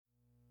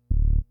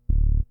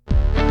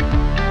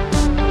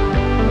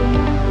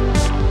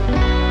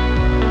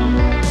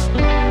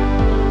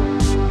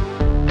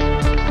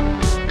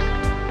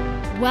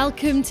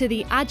Welcome to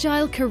the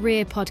Agile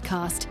Career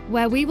Podcast,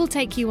 where we will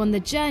take you on the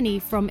journey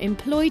from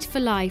employed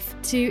for life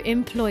to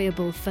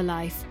employable for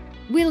life.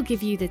 We'll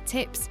give you the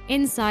tips,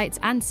 insights,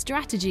 and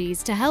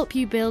strategies to help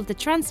you build the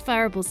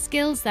transferable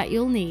skills that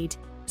you'll need.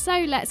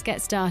 So let's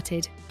get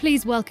started.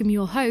 Please welcome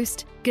your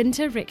host,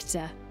 Gunter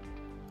Richter.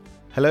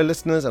 Hello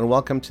listeners, and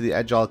welcome to the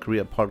Agile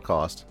Career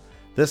Podcast.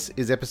 This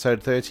is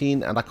episode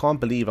 13, and I can't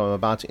believe I'm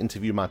about to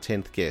interview my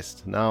 10th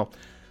guest. Now,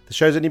 the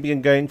show's only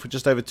been going for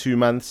just over 2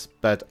 months,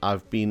 but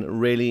I've been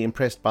really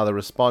impressed by the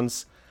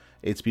response.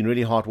 It's been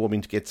really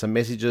heartwarming to get some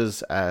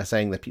messages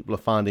saying that people are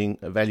finding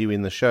value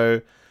in the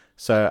show.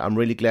 So I'm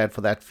really glad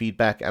for that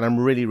feedback, and I'm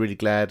really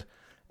glad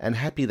and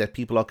happy that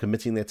people are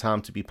committing their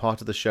time to be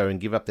part of the show and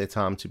give up their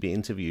time to be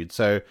interviewed.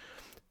 So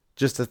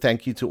just a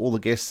thank you to all the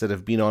guests that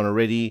have been on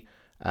already.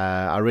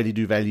 I really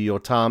do value your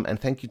time, and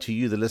thank you to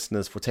you, the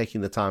listeners, for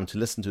taking the time to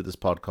listen to this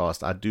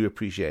podcast. I do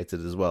appreciate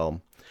it as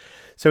well.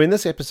 So in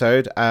this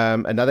episode,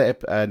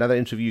 another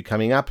interview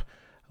coming up.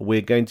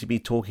 We're going to be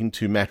talking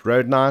to Matt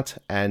Roadnight,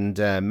 and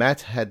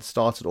Matt had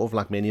started off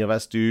like many of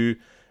us do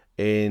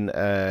in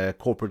a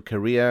corporate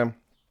career.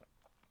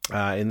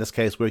 In this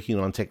case, working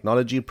on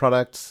technology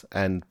products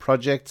and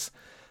projects.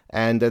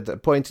 And at a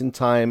point in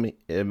time,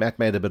 Matt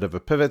made a bit of a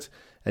pivot,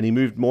 and he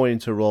moved more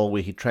into a role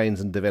where he trains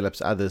and develops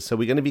others. So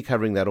we're going to be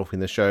covering that off in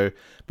the show,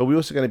 but we're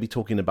also going to be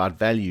talking about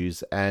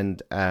values.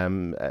 And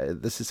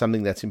this is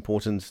something that's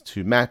important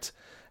to Matt,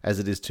 as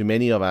it is to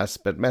many of us.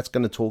 But Matt's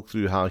going to talk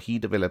through how he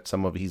developed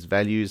some of his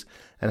values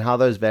and how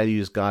those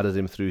values guided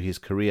him through his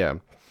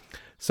career.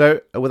 So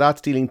without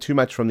stealing too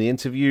much from the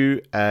interview,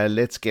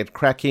 let's get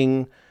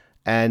cracking.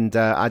 And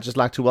I'd just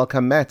like to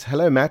welcome Matt.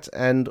 Hello, Matt,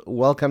 and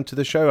welcome to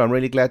the show. I'm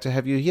really glad to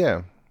have you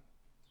here.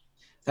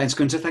 Thanks,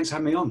 Gunter. Thanks for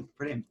having me on.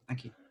 Brilliant.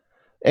 Thank you.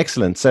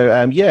 Excellent. So,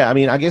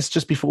 I guess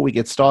just before we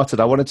get started,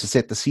 I wanted to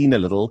set the scene a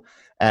little.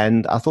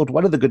 And I thought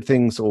one of the good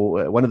things,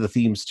 or one of the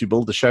themes to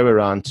build the show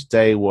around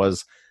today,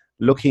 was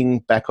looking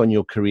back on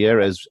your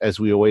career, as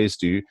we always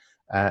do,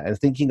 and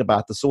thinking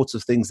about the sorts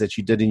of things that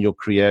you did in your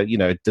career,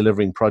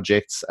 delivering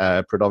projects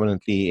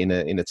predominantly in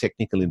a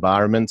technical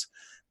environment,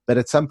 but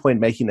at some point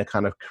making a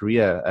kind of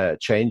career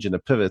change and a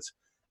pivot,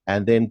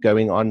 and then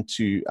going on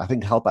to, I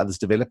think, help others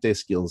develop their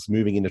skills,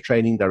 moving in a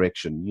training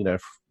direction,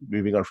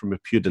 moving on from a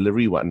pure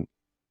delivery one.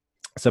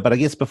 So, but I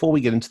guess before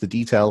we get into the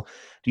detail,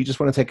 do you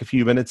just want to take a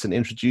few minutes and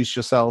introduce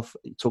yourself,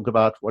 talk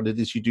about what it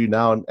is you do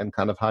now and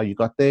kind of how you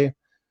got there?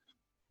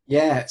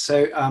 Yeah,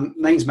 so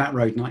name's Matt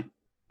Roadnight.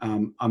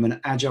 I'm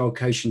an agile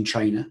coach and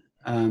trainer.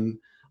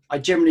 I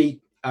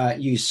generally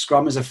use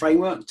Scrum as a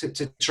framework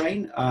to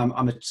train.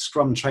 I'm a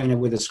Scrum trainer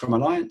with the Scrum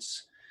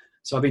Alliance.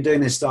 So I've been doing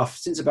this stuff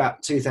since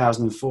about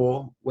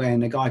 2004,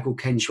 when a guy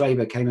called Ken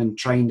Schwaber came and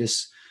trained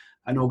us,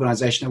 an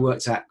organization I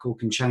worked at called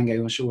Conchango.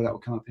 I'm sure that will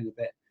come up in a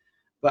bit.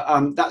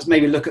 But that's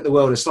maybe look at the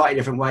world a slightly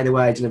different way, the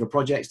way I deliver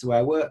projects, the way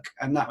I work.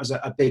 And that was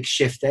a big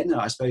shift then,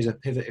 I suppose, a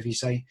pivot, if you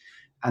say.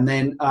 And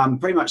then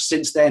pretty much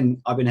since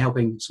then, I've been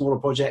helping smaller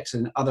projects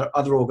and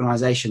other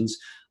organizations.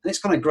 And it's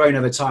kind of grown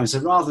over time. So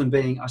rather than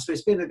being, I suppose,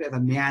 it's been a bit of a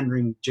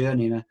meandering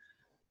journey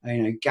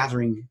and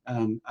gathering,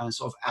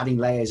 sort of adding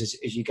layers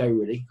as you go,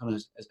 really, kind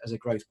of as a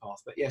growth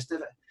path. But yes,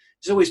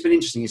 it's always been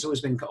interesting. It's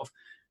always been kind of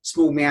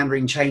small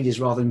meandering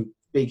changes rather than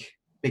big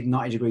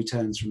 90-degree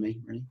turns from me,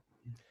 really.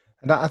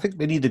 And I think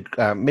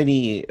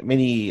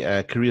many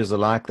careers are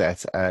like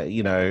that.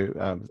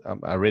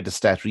 I read a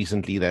stat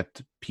recently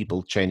that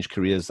people change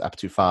careers up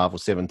to 5 or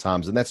 7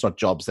 times, and that's not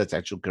jobs, that's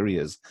actual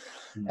careers.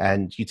 Mm-hmm.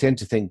 And you tend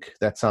to think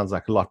that sounds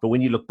like a lot, but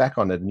when you look back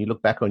on it and you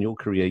look back on your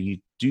career, you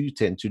do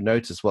tend to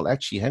notice, well,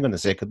 actually, hang on a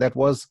second, that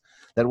was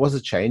a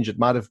change. It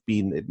might have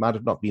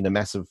not been a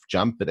massive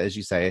jump, but as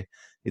you say,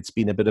 it's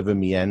been a bit of a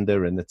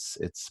meander, and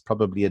it's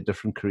probably a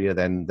different career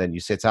than you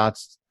set out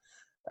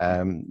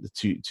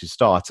to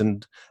start.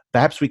 And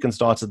perhaps we can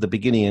start at the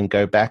beginning and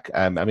go back.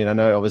 I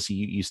know obviously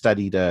you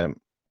studied a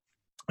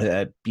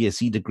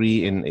BSc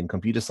degree in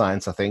computer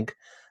science, I think,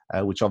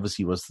 which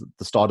obviously was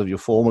the start of your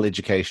formal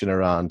education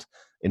around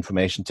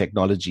information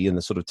technology and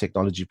the sort of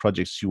technology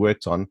projects you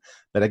worked on.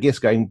 But I guess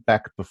going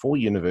back before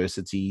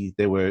university,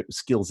 there were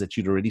skills that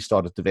you'd already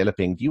started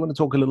developing. Do you want to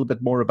talk a little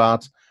bit more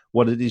about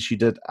what it is you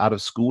did out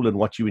of school and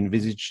what you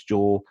envisaged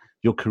your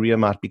career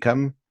might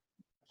become?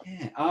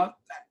 Yeah,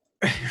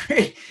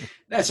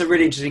 that's a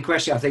really interesting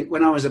question. I think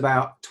when I was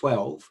about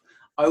 12,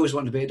 I always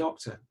wanted to be a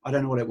doctor. I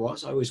don't know what it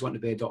was. I always wanted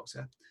to be a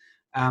doctor.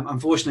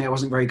 Unfortunately, I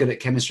wasn't very good at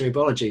chemistry or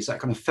biology, so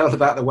that kind of fell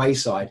about the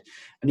wayside.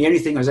 And the only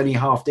thing I was only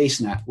half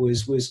decent at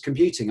was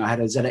computing. I had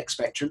a ZX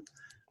Spectrum.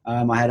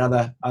 I had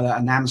an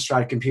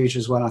Amstrad computer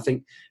as well. I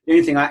think the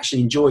only thing I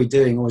actually enjoyed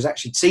doing, or was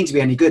actually seemed to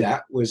be any good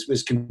at,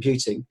 was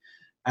computing.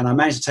 And I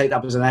managed to take that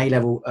up as an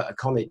A-level at a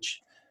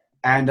college.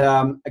 And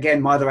again,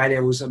 my other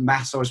A-levels and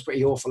maths I was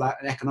pretty awful at,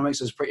 and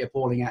economics I was pretty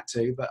appalling at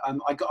too. But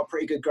I got a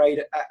pretty good grade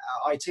at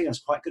IT, and I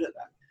was quite good at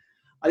that.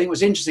 I think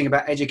what's interesting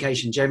about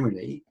education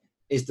generally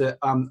is that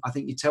I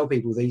think you tell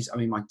people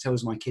I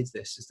tells my kids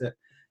this, is that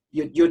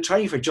you're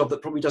training for a job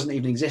that probably doesn't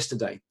even exist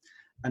today.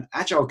 And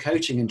agile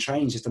coaching and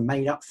training is just a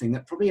made-up thing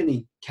that probably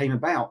only came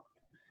about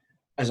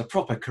as a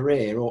proper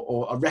career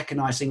or a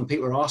recognized thing what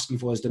people were asking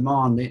for as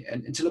demand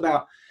until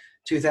about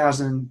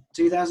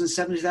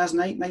 2007,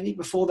 2008, maybe.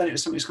 Before then, it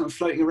was something that's kind of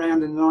floating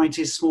around in the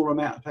 90s, smaller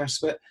amount of press.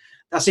 But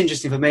that's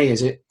interesting for me,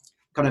 is it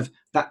kind of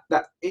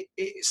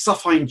it's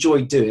stuff I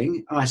enjoyed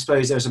doing. And I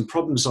suppose there was some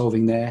problem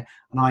solving there,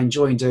 and I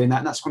enjoyed doing that.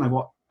 And that's kind of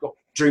what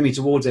drew me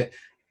towards it.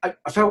 I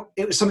felt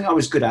it was something I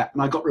was good at,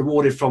 and I got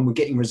rewarded from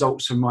getting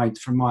results from my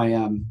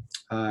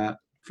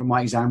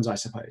exams, I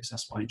suppose.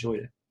 That's why I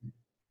enjoyed it.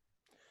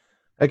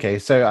 Okay,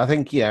 so I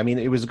think, yeah, I mean,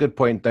 it was a good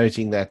point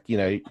noting that, you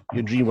know,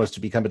 your dream was to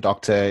become a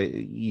doctor.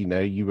 You know,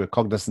 you were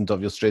cognizant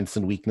of your strengths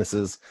and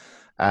weaknesses,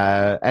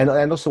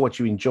 and also what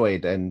you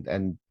enjoyed,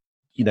 and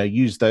you know,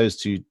 use those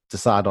to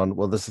decide on,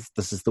 well, this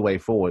is the way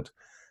forward.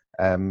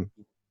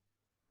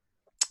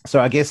 So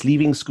I guess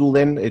leaving school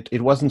then,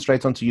 it wasn't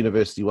straight onto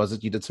university, was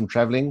it? You did some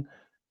traveling?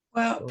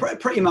 Well,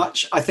 pretty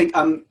much. I think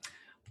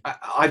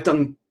I've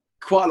done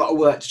quite a lot of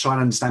work to try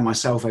and understand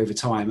myself over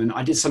time, and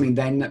I did something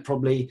then that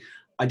probably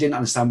I didn't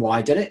understand why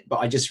I did it, but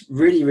I just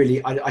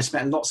really, I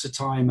spent lots of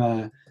time,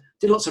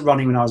 did lots of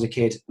running when I was a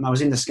kid, and I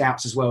was in the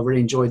Scouts as well,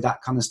 really enjoyed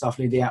that kind of stuff,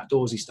 really the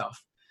outdoorsy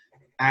stuff.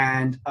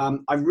 And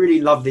I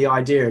really loved the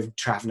idea of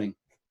traveling,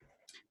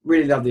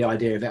 really loved the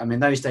idea of it. I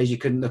mean, those days you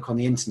couldn't look on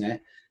the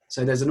internet.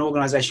 So there's an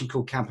organization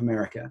called Camp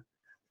America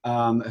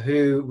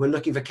who were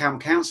looking for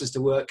camp counselors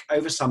to work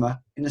over summer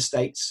in the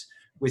States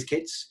with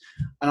kids.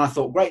 And I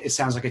thought, great, this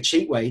sounds like a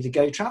cheap way to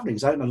go traveling,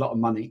 because I don't have a lot of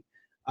money.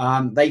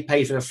 They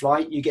pay for the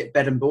flight, you get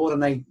bed and board,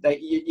 and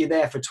you're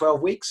there for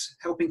 12 weeks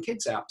helping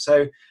kids out.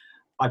 So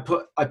I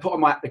put on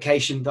my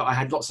application that I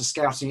had lots of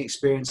scouting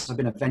experience. I've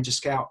been a venture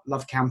scout,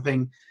 love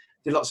camping,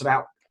 did lots of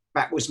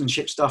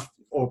backwoodsmanship stuff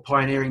or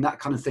pioneering, that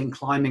kind of thing,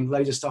 climbing,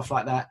 loads of stuff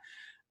like that.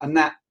 And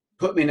that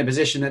put me in a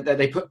position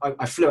that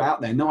I flew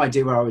out there, no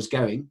idea where I was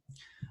going.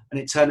 And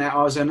it turned out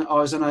I was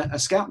on a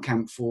scout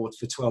camp for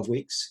 12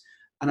 weeks.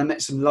 And I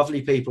met some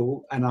lovely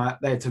people, and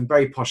they had some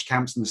very posh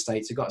camps in the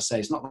States. I've got to say,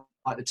 it's not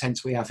like the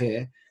tents we have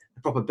here,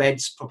 proper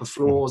beds, proper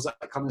floors, that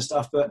kind of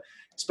stuff. But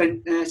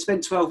spent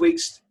 12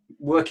 weeks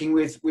working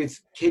with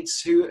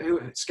kids who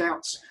are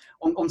scouts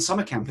on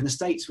summer camp in the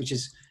States, which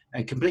is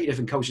a completely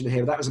different culture to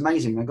here. But that was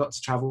amazing. I got to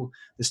travel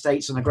the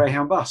States on a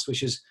Greyhound bus,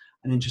 which is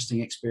an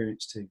interesting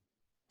experience too.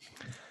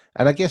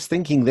 And I guess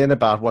thinking then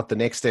about what the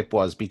next step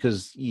was,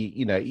 because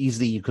you know,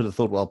 easily you could have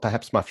thought, well,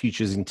 perhaps my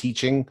future is in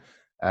teaching.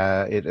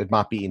 It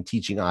might be in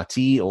teaching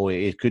RT, or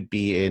it could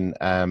be in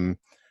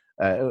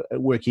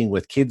working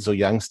with kids or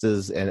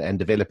youngsters and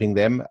developing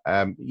them.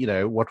 You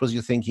know, what was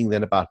your thinking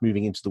then about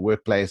moving into the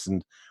workplace,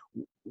 and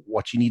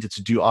what you needed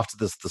to do after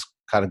this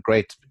kind of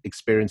great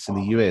experience in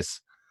the US?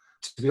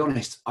 To be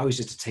honest, I was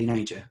just a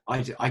teenager.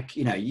 I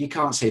you know, you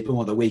can't see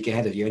more than a week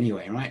ahead of you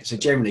anyway, right? So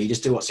generally, you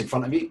just do what's in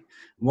front of you.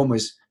 One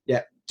was,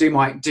 do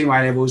my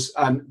levels.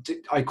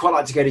 I quite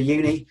like to go to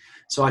uni,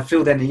 so I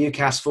filled in the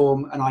UCAS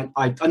form, and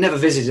I never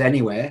visited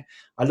anywhere.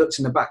 I looked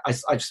in the back.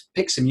 I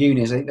picked some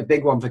unis. I think the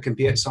big one for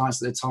computer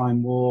science at the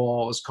time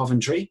was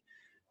Coventry,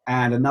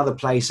 and another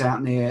place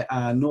out near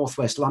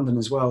northwest London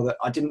as well that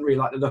I didn't really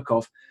like the look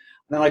of.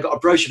 And then I got a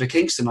brochure for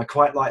Kingston. I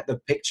quite liked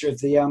the picture of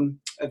the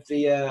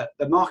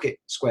market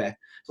square.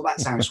 So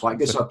that sounds quite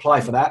good. So I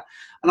applied for that,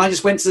 and I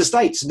just went to the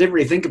States and didn't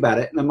really think about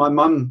it. And then my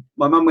mum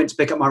went to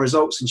pick up my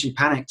results, and she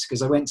panicked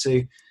because I went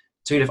to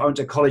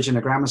college and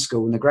a grammar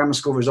school, and the grammar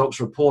school results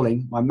were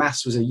appalling. My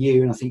maths was a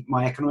U, and I think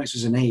my economics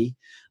was an E.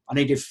 I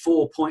needed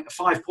 5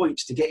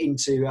 points to get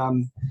into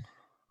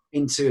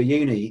a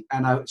uni,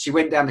 and she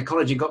went down to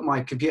college and got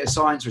my computer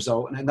science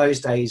result. And in those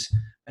days,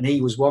 an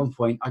E was 1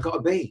 point. I got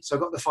a B, so I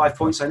got the 5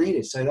 points I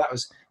needed. So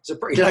it's a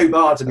pretty low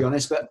bar, to be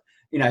honest. But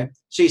you know,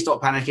 she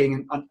stopped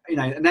panicking, and you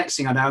know, the next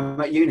thing I know, I'm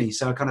at uni.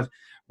 So I kind of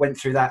went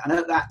through that, and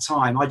at that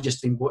time, I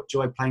just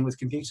enjoyed playing with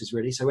computers,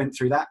 really. So I went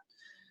through that,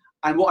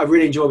 and what I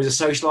really enjoyed was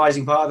the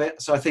socialising part of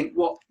it. So I think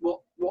what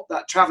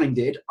that travelling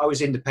did, I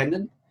was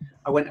independent.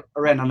 I went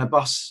around on a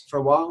bus for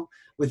a while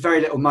with very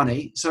little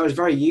money, so I was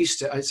very used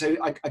to it. So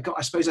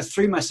I suppose I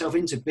threw myself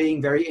into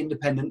being very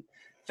independent,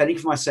 fending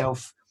for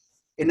myself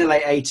in the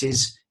late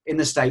 80s in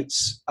the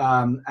States,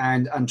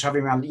 and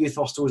traveling around the youth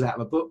hostels out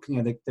of a book,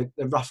 you know,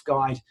 the rough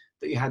guide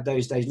that you had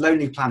those days.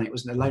 Lonely Planet,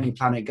 wasn't it? Lonely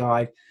Planet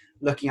guide,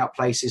 looking up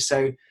places.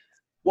 So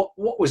what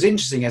was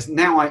interesting is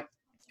now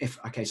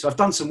so I've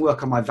done some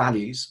work on my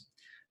values,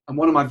 and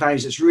one of my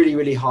values that's really,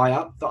 really high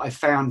up that I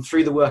found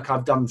through the work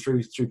I've done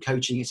through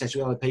coaching, etc.,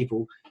 with other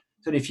people,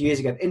 only a few years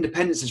ago,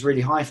 independence is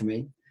really high for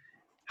me.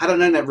 Had I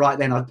known that right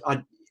then,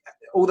 I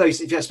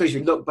suppose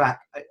you look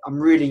back, I'm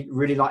really,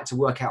 really like to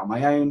work out on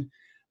my own,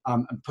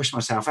 and push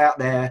myself out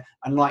there,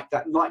 and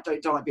don't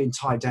like being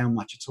tied down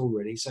much at all,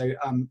 really. So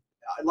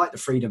I like the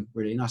freedom,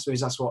 really, and I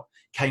suppose that's what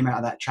came out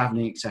of that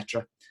traveling,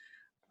 etc.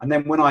 And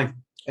then when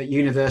at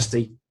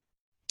university,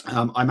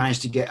 I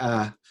managed to get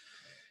an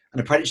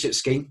apprenticeship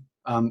scheme.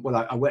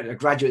 I went a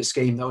graduate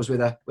scheme that was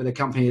with a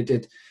company that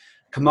did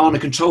command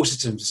and control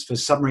systems for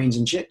submarines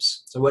and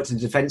ships. So I worked in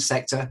the defence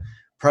sector,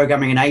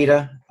 programming in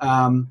Ada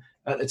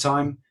at the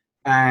time,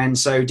 And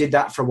so did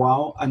that for a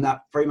while, and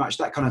that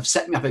kind of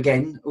set me up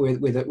again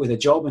with a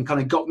job, and kind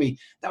of got me.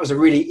 That was a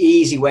really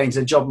easy way into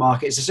the job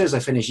market. So as soon as I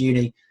finished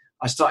uni,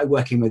 I started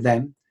working with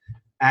them,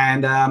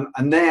 and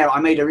there I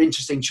made an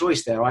interesting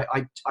choice. There,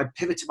 I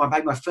pivoted. I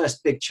made my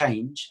first big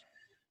change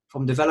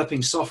from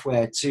developing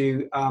software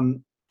to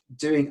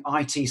doing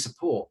IT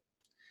support,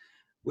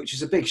 which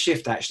is a big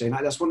shift actually.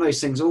 And that's one of those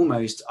things.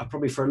 Almost, I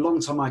probably for a long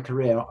time in my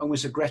career, I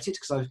almost regretted,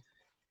 because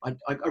I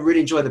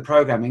really enjoyed the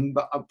programming,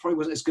 but I probably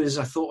wasn't as good as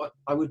I thought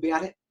I would be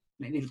at it.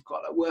 And it needed quite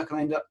a lot of work, and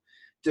I ended up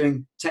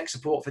doing tech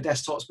support for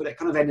desktops, but it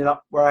kind of ended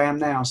up where I am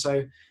now.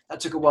 So that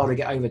took a while to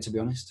get over, to be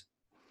honest.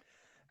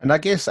 And I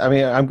guess, I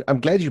mean, I'm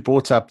glad you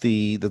brought up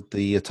the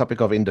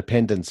topic of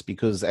independence,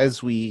 because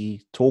as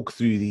we talk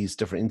through these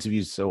different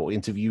interviews or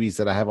interviewees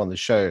that I have on the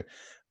show,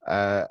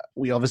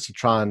 we obviously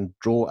try and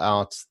draw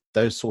out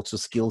those sorts of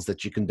skills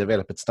that you can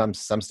develop at some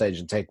stage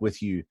and take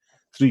with you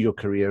through your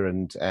career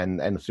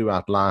and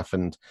throughout life.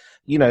 And,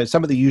 you know,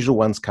 some of the usual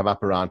ones come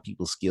up around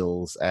people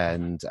skills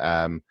and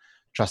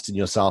trust in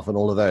yourself and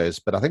all of those.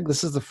 But I think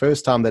this is the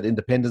first time that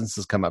independence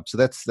has come up. So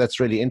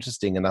that's really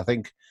interesting. And I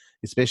think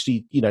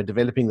especially, you know,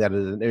 developing that at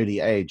an early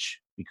age,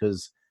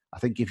 because I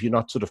think if you're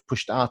not sort of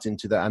pushed out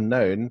into the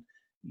unknown,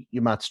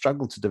 you might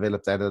struggle to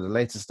develop that at a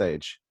later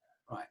stage.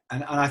 Right.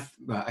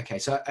 Okay.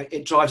 So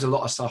it drives a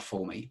lot of stuff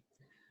for me.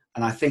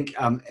 And I think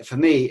for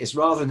me, it's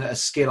rather than a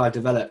skill I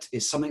developed,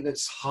 it's something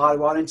that's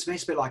hardwired into me.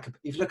 It's a bit like,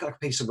 if you look at like a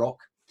piece of rock,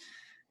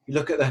 you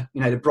look at the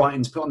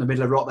Brightons put on the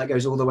middle of rock that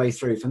goes all the way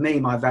through. For me,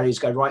 my values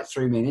go right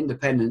through me, and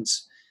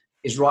independence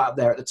is right up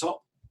there at the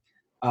top,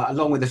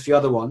 along with a few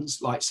other ones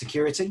like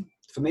security.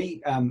 For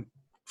me,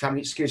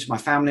 family security, my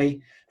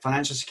family,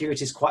 financial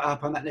security is quite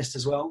up on that list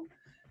as well.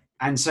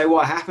 And so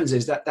what happens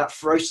is that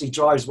ferociously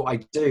drives what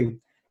I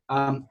do.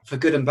 For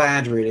good and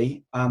bad,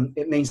 really.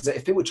 It means that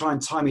if people try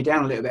and tie me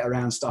down a little bit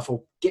around stuff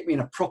or get me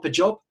in a proper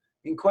job,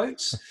 in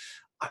quotes,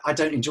 I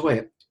don't enjoy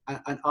it.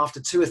 And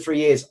after 2 or 3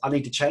 years, I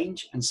need to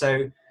change. And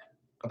so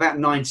about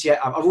 98,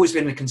 I've always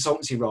been in a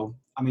consultancy role.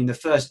 I mean, the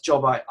first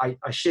job I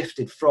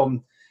shifted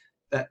from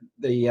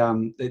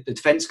the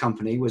defense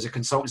company was a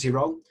consultancy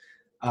role.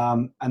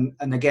 And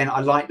again, I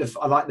like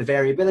the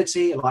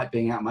variability. I like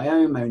being out on my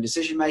own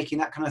decision making,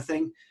 that kind of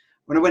thing.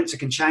 When I went to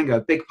Conchango,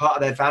 a big part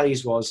of their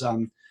values was,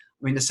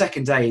 the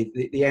second day,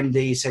 the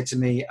MD said to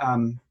me,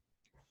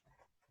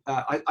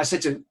 I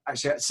said to,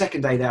 actually,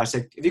 second day there, I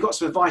said, have you got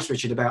some advice,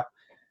 Richard, about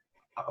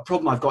a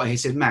problem I've got here? He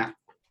said, Matt,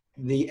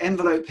 the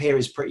envelope here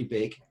is pretty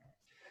big.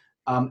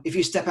 If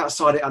you step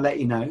outside it, I'll let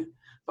you know.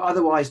 But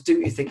otherwise, do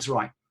what you think's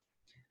right.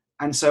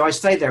 And so I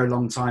stayed there a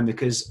long time,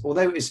 because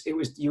although it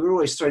was you were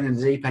always thrown in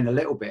the deep end a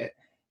little bit,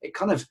 it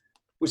kind of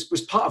was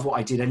part of what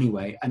I did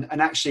anyway.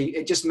 And actually,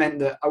 it just meant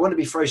that I want to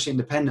be ferociously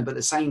independent, but at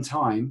the same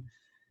time,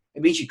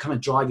 it means you kind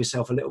of drive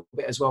yourself a little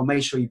bit as well.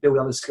 Make sure you build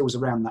other skills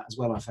around that as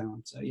well, I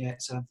found. So yeah,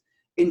 it's a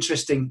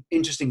interesting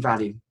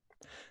value.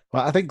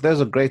 Well, I think those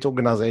are great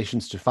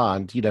organizations to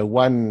find. You know,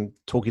 one,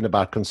 talking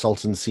about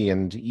consultancy,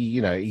 and,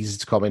 you know, easy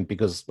to comment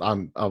because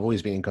I've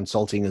always been in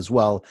consulting as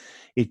well.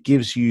 It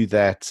gives you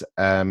that,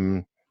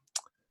 I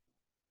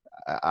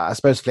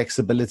suppose,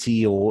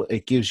 flexibility, or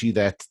it gives you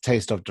that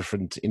taste of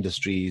different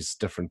industries,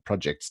 different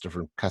projects,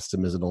 different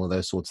customers, and all of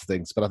those sorts of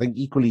things. But I think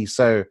equally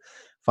so,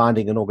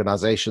 finding an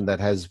organization that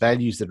has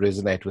values that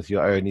resonate with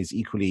your own is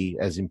equally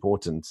as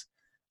important.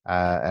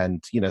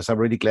 And, you know, so I'm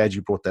really glad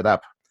you brought that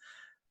up.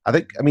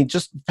 I mean,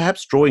 just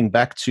perhaps drawing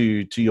back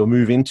to your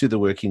move into the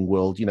working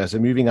world, you know, so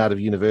moving out of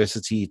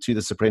university to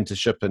this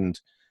apprenticeship and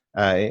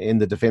in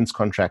the defense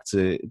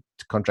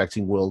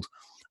contracting world,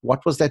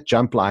 what was that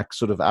jump like,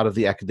 sort of out of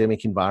the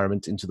academic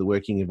environment into the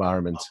working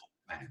environment?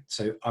 Oh, man.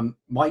 So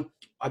my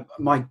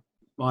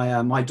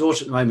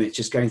daughter at the moment is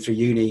just going through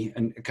uni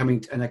and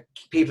coming, and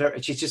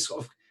she's just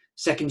sort of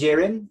second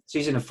year in.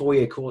 She's in a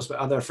 4-year course, but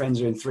other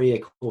friends are in 3-year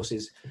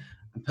courses.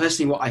 And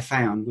personally, what I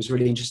found was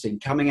really interesting.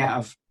 Coming out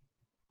of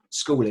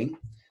schooling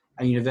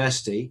and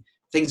university,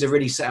 things are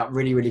really set up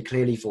really, really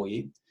clearly for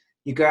you.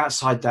 You go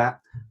outside that,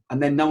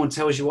 and then no one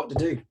tells you what to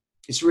do.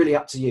 It's really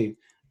up to you.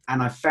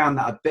 And I found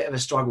that a bit of a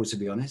struggle, to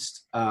be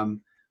honest.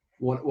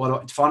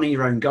 Finding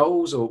your own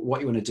goals or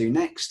what you want to do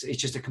next,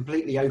 it's just a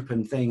completely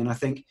open thing. And I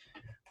think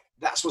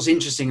that's what's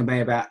interesting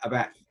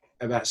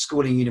about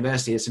schooling and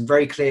university. There's some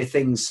very clear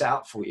things set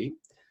up for you.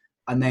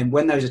 And then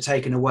when those are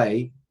taken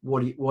away,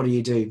 what do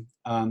you do?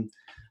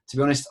 To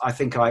be honest, I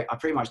think I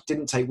pretty much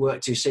didn't take work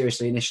too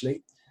seriously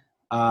initially.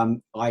 I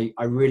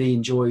really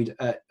enjoyed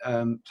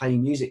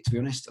playing music, to be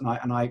honest, and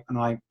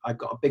I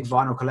got a big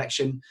vinyl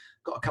collection,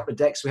 got a couple of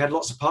decks. We had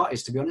lots of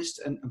parties, to be honest,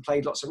 and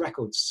played lots of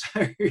records.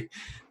 So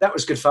that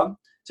was good fun.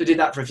 So I did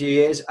that for a few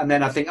years, and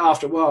then I think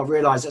after a while I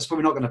realised that's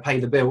probably not going to pay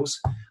the bills.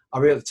 I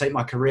really had to take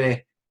my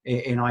career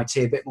in IT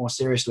a bit more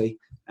seriously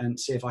and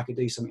see if I could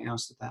do something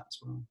else with that as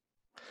well.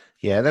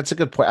 Yeah, that's a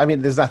good point. I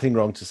mean, there's nothing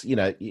wrong to, you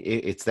know,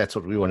 that's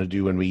what we want to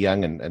do when we're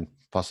young and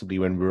possibly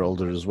when we're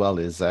older as well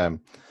is,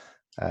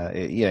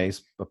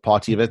 it's a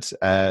party of it.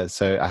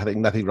 So I think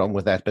nothing wrong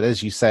with that. But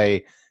as you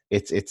say,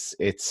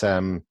 it's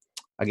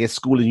I guess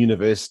school and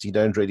university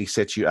don't really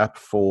set you up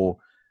for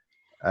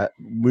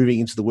moving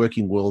into the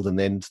working world and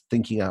then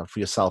thinking out for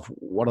yourself,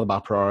 what are my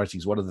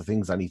priorities? What are the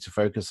things I need to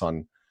focus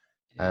on?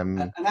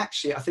 And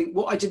actually, I think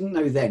what I didn't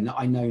know then that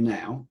I know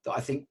now, that I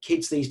think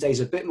kids these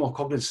days are a bit more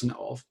cognizant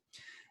of,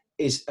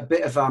 is a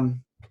bit of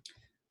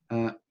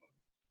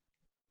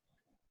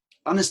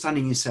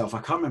understanding yourself.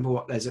 I can't remember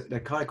what, there's a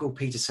guy called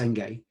Peter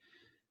Senge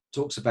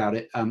talks about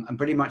it, and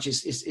pretty much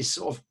is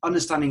sort of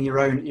understanding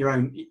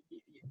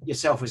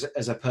yourself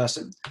as a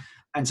person,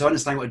 and to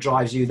understand what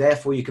drives you.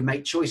 Therefore, you can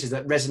make choices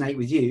that resonate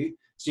with you,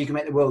 so you can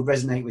make the world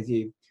resonate with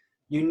you.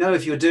 You know,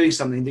 if you're doing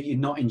something that you're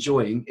not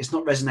enjoying, it's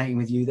not resonating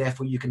with you.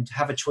 Therefore, you can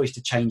have a choice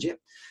to change it.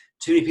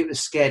 Too many people are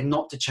scared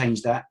not to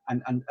change that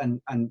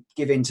and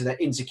give in to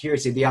the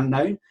insecurity of the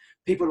unknown.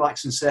 People like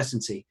some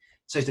certainty.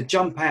 So to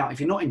jump out, if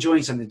you're not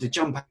enjoying something, to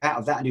jump out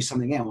of that and do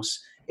something else,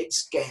 it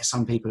scares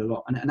some people a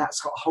lot, and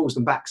that's what holds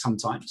them back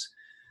sometimes.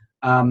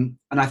 And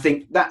I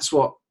think that's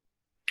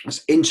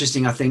what's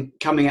interesting, I think,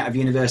 coming out of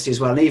university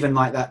as well. And even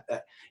like that,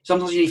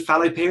 sometimes you need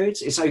fallow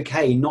periods. It's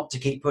okay not to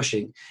keep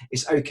pushing.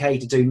 It's okay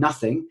to do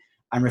nothing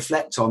and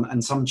reflect on,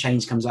 and some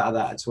change comes out of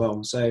that as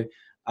well. So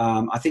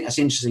I think that's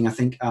interesting. I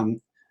think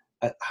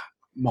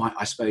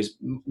I suppose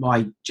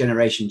my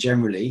generation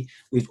generally,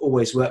 we've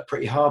always worked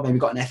pretty hard. Maybe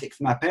got an ethic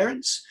from our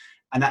parents,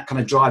 and that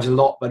kind of drives a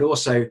lot. But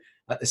also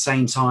at the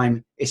same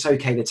time, it's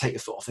okay to take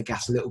your foot off the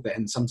gas a little bit.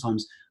 And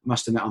sometimes I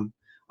must admit,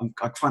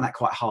 I find that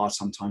quite hard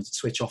sometimes to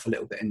switch off a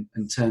little bit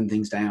and turn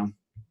things down.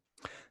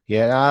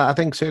 Yeah, I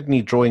think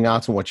certainly drawing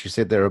out on what you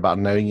said there about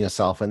knowing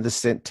yourself, and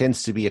this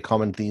tends to be a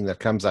common theme that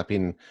comes up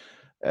in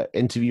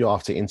interview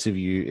after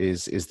interview,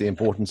 is the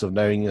importance of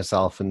knowing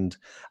yourself. And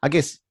I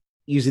guess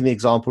using the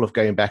example of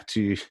going back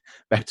to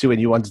when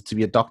you wanted to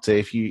be a doctor,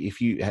 if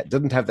you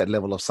didn't have that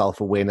level of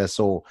self-awareness,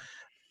 or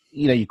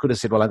you could have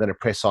said, well, I'm going to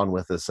press on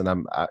with this, and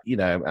I'm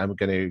going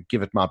to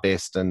give it my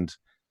best, and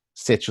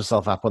set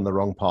yourself up on the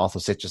wrong path, or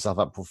set yourself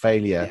up for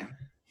failure.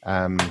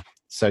 Yeah.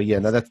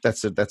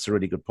 That's a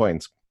really good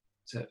point.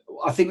 So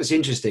I think what's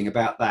interesting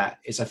about that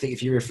is, I think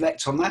if you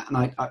reflect on that,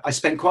 and I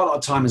spent quite a lot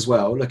of time as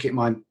well looking at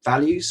my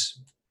values,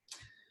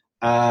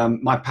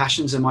 my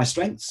passions and my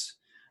strengths,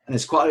 and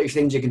there's quite a lot of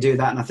things you can do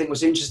that. And I think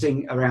what's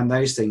interesting around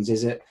those things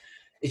is that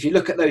if you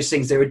look at those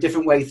things, there are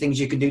different things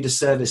you can do to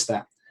service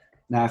that.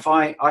 Now, if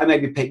I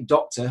maybe picked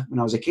doctor when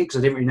I was a kid because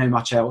I didn't really know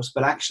much else,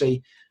 but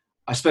actually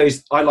I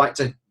suppose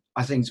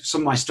I think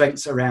some of my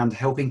strengths are around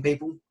helping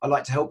people. I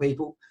like to help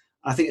people.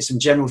 I think there's some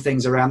general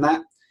things around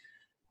that.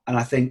 And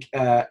I think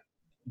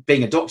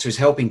being a doctor is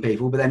helping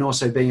people, but then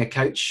also being a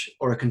coach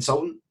or a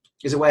consultant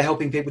is a way of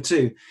helping people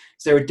too.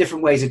 So there are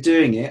different ways of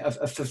doing it,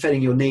 of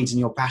fulfilling your needs and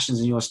your passions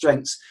and your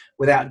strengths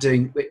there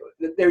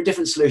are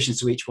different solutions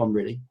to each one,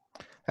 really.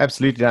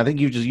 Absolutely. I think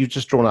you've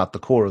just drawn out the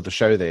core of the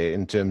show there,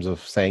 in terms of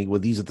saying, well,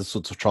 these are the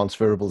sorts of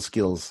transferable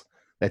skills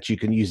that you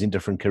can use in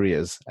different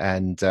careers.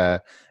 And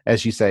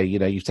as you say,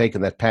 you've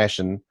taken that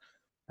passion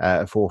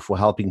for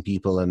helping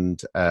people,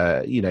 and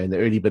in the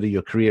early bit of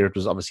your career, it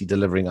was obviously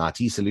delivering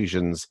IT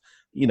solutions.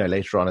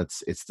 Later on,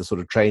 it's the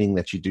sort of training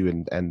that you do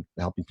and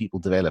helping people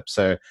develop.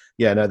 So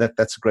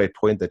that's a great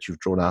point that you've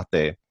drawn out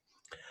there.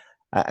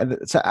 And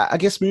so I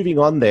guess moving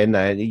on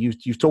then,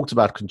 you've talked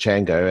about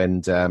Conchango,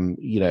 and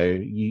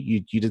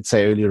you did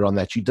say earlier on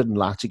that you didn't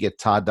like to get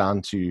tied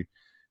down to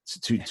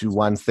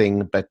one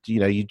thing, but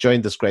you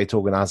joined this great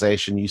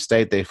organization. You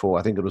stayed there for,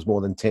 I think it was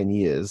more than 10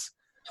 years.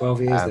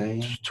 12 years there,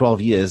 yeah.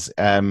 12 years.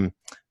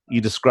 You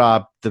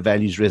described the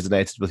values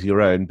resonated with your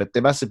own, but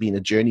there must have been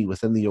a journey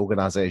within the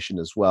organization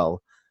as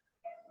well.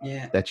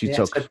 Yeah. That you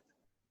took.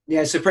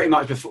 So pretty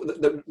much before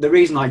the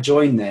reason I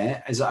joined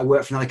there is that I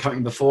worked for another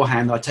company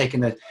beforehand. I'd taken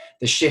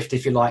the shift,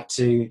 if you like,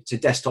 to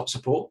desktop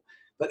support.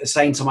 But at the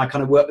same time, I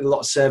kind of worked with a lot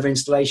of server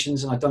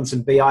installations, and I'd done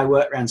some BI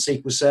work around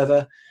SQL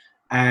Server,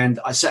 and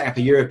I set up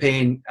a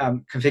European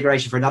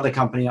configuration for another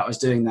company that was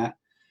doing that.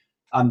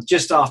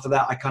 Just after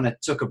that, I kind of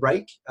took a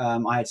break.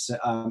 I said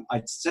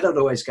I'd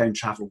always go and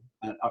travel,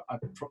 and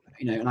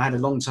I had a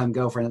long-term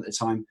girlfriend at the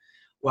time.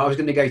 Well, I was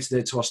going to go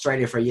to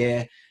Australia for a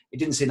year. It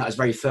didn't seem that was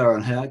very fair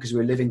on her because we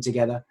were living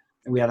together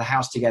and we had a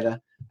house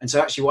together. And so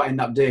actually what I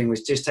ended up doing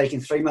was just taking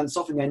 3 months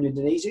off and going to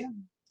Indonesia,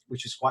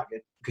 which was quite good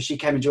because she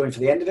came and joined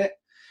for the end of it.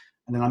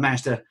 And then I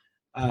managed to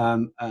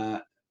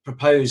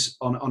propose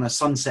on a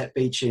sunset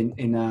beach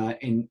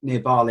in near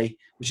Bali,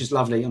 which is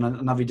lovely, on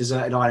a lovely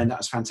deserted island. That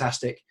was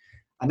fantastic.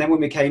 And then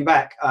when we came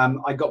back,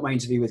 I got my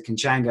interview with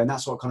Conchango, and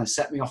that's what kind of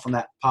set me off on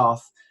that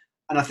path.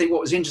 And I think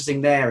what was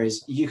interesting there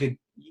is you could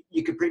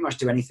pretty much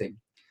do anything,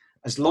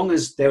 as long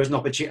as there was an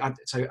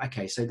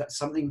opportunity. So that's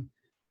something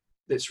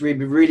that's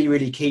really, really,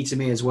 really key to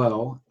me as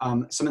well.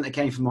 Something that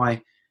came from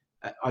I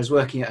was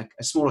working at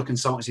a smaller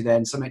consultancy there,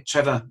 and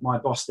Trevor, my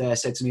boss there,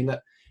 said to me,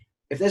 look,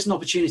 if there's an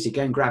opportunity,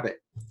 go and grab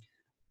it.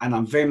 And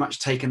I'm very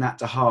much taken that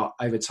to heart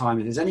over time.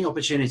 If there's any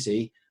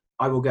opportunity,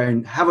 I will go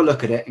and have a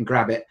look at it and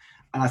grab it.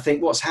 And I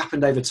think what's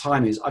happened over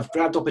time is I've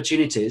grabbed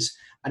opportunities,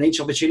 and each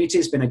opportunity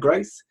has been a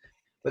growth.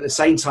 But at the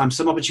same time,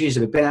 some opportunities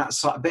have been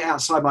a bit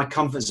outside my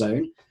comfort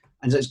zone,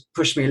 and it's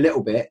pushed me a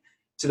little bit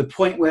to the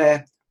point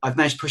where I've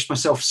managed to push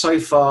myself so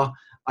far.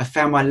 I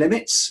found my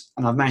limits,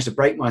 and I've managed to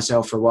break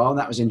myself for a while, and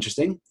that was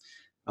interesting.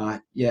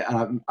 And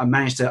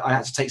I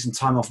had to take some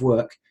time off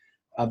work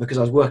because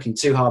I was working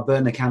too hard,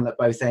 burning the candle at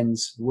both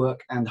ends,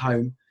 work and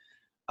home.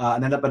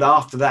 But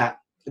after that,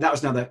 that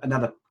was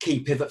another key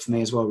pivot for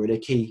me as well, really, a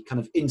key kind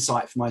of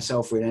insight for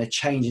myself, really, and a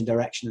change in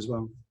direction as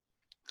well.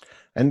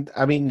 And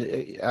I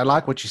mean, I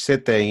like what you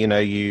said there. You know,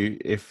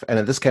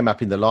 and this came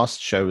up in the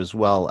last show as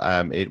well.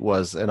 It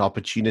was an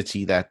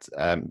opportunity that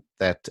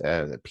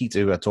Peter,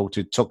 who I talked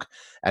to, took,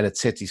 and it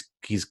set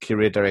his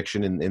career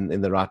direction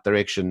in the right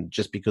direction,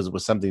 just because it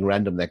was something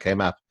random that came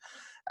up.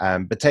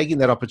 But taking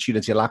that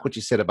opportunity, I like what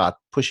you said about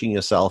pushing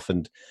yourself,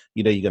 and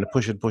you're going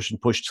to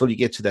push till you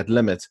get to that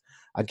limit.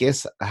 I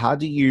guess, how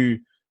do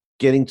you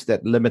getting to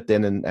that limit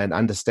then, and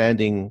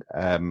understanding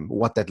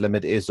what that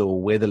limit is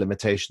or where the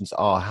limitations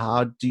are?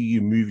 How do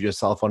you move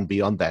yourself on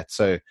beyond that?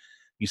 So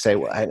you say,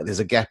 well, hang on, there's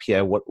a gap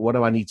here. What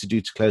do I need to do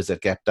to close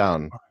that gap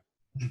down?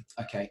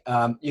 Okay.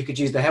 You could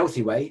use the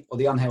healthy way or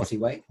the unhealthy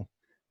way.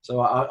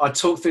 So I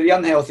talked through the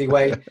unhealthy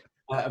way.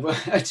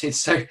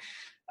 So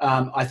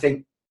I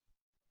think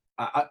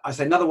I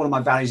say another one of my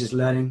values is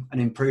learning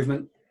and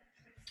improvement,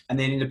 and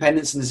then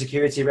independence and the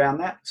security around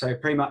that. So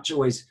pretty much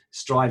always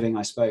striving,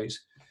 I suppose.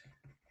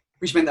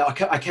 Which meant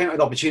that I came up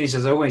with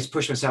opportunities. I always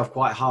pushed myself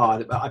quite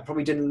hard, but I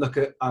probably didn't look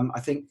at, I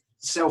think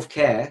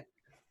self-care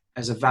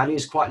as a value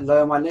is quite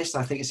low on my list.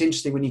 I think it's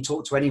interesting when you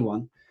talk to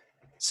anyone,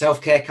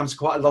 self-care comes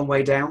quite a long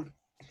way down.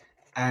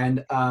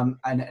 And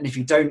if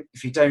you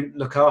don't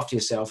look after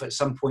yourself, at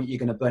some point you're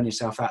going to burn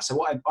yourself out. So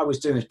what I was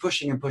doing is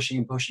pushing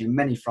in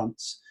many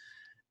fronts.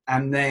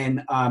 And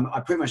then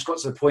I pretty much got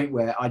to the point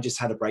where I just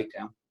had a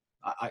breakdown.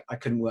 I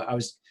couldn't work.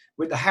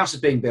 The house was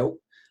being built,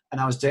 and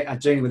I was doing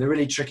it with a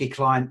really tricky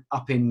client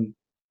up in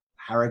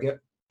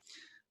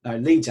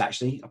Leeds,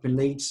 actually, up in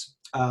Leeds,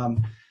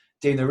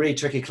 doing a really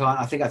tricky client.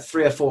 I think I had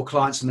 3 or 4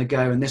 clients on the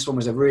go, and this one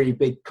was a really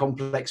big,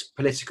 complex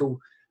political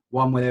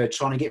one where they were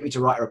trying to get me to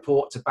write a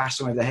report to bash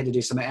them over the head to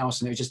do something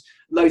else, and it was just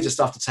loads of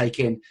stuff to take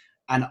in.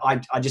 And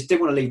I just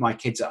didn't want to leave my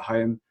kids at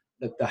home.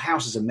 The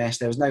house was a mess.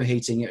 There was no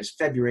heating. It was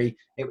February.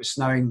 It was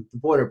snowing. The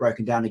boiler had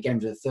broken down again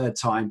for the 3rd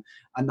time,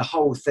 and the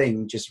whole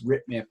thing just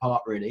ripped me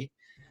apart, really.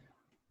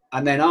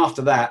 And then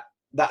after that,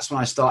 that's when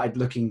I started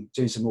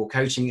doing some more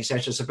coaching,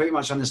 etc. So pretty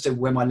much understood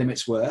where my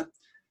limits were.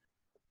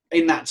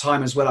 In that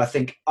time as well, I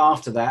think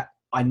after that,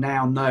 I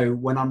now know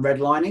when I'm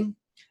redlining,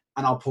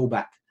 and I'll pull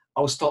back.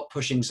 I'll stop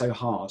pushing so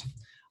hard.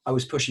 I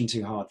was pushing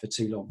too hard for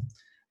too long.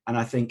 And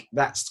I think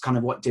that's kind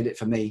of what did it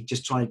for me,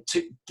 just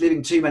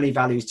living too many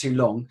values too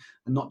long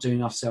and not doing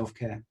enough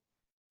self-care.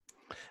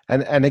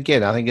 And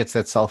again, I think it's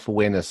that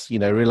self-awareness,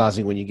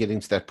 realizing when you're getting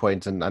to that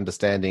point and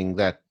understanding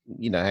that,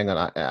 hang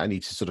on, I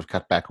need to sort of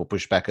cut back or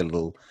push back a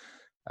little.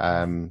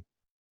 And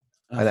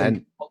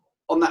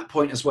on that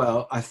point as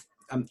well,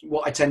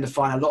 what I tend to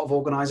find, a lot of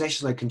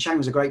organizations, like Conchang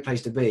was a great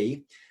place to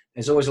be.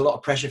 There's always a lot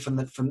of pressure from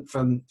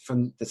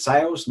the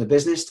sales and the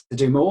business to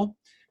do more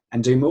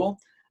and do more.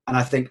 And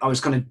I think I was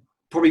kind of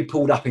probably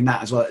pulled up in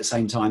that as well at the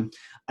same time.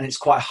 And it's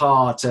quite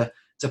hard to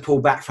pull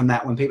back from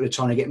that when people are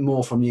trying to get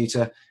more from you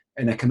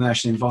in a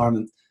commercial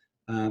environment.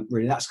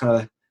 Really, that's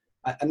kind of,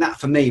 and that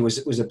for me was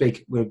a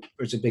big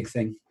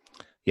thing.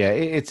 Yeah,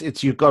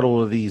 it's you've got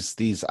all of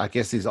these I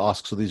guess these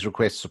asks or these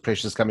requests or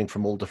pressures coming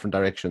from all different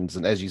directions.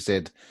 And as you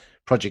said,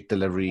 project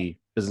delivery,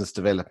 business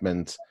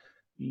development,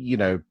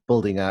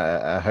 building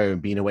a home,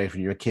 being away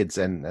from your kids,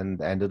 and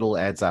it all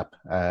adds up.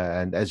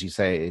 And as you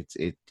say,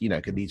 it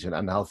can lead to an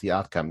unhealthy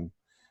outcome.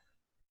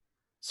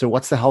 So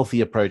what's the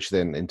healthy approach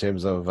then in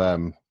terms of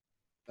the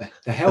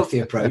healthy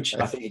approach?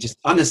 I think you just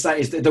understand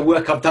is the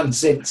work I've done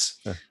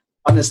since.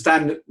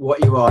 Understand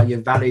what you are,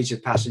 your values, your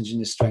passions, and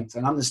your strengths,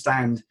 and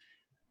understand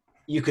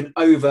you can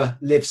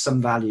overlive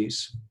some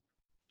values.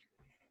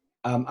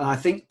 And I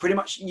think pretty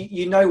much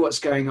you know what's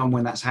going on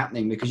when that's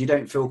happening because you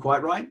don't feel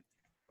quite right.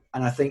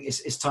 And I think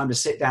it's time to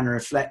sit down and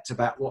reflect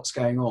about what's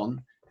going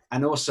on.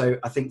 And also,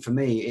 I think for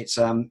me, it's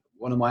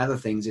one of my other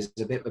things is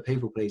a bit of a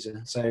people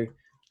pleaser. So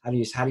how do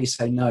you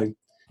say no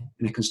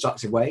in a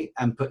constructive way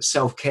and put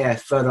self-care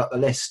further up the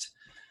list?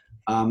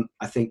 I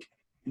think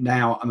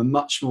now I'm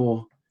much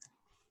more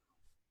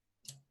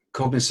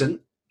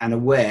cognizant and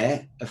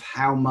aware of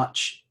how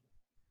much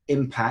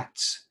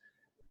impact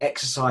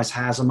exercise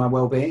has on my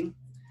well-being,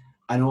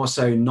 and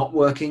also not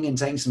working and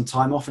taking some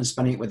time off and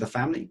spending it with the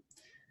family,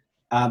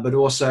 but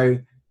also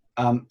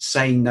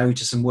saying no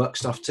to some work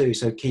stuff too.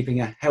 So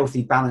keeping a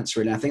healthy balance,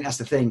 really. I think that's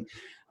the thing.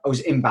 I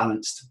was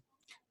imbalanced.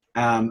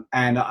 And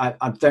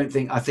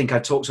I think I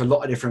talk to a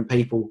lot of different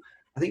people.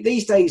 I think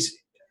these days,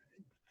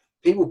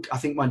 I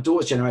think my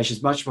daughter's generation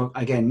is much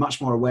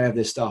more aware of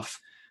this stuff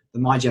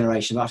than my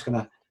generation. I've kind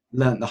of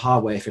learnt the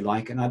hard way, if you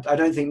like. And I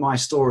don't think my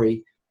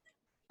story,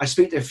 I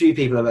speak to a few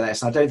people about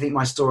this, and I don't think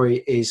my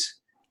story is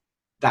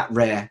that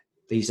rare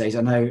these days.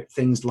 I know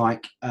things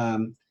like,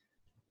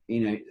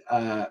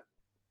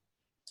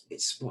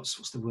 it's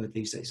what's the word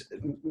these days?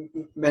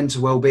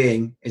 Mental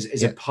well-being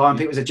is a high on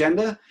people's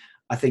agenda.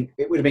 I think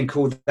it would have been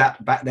called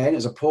that back then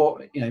as a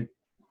poor, I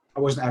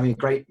wasn't having a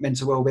great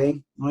mental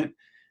well-being, right?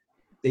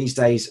 these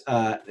days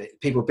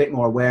people are a bit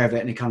more aware of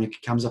it, and it kind of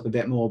comes up a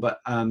bit more. But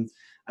and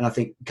I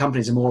think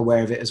companies are more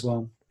aware of it as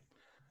well.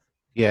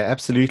 Yeah,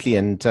 absolutely.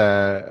 And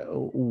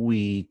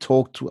we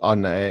talked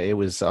on it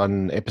was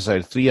on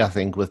episode 3, I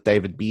think, with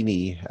David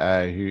Beanie,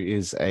 who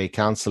is a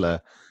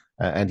counselor,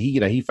 and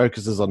he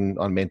focuses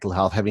on mental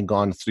health, having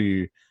gone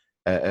through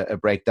a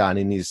breakdown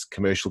in his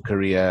commercial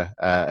career,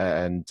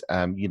 and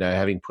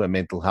having poor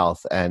mental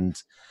health. And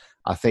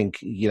I think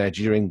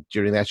during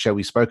that show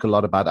we spoke a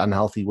lot about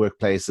unhealthy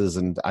workplaces,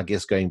 and I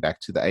guess going back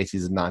to the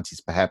 80s and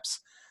 90s, perhaps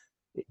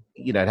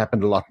it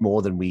happened a lot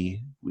more than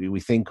we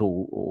think,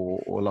 or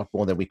a lot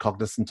more than we're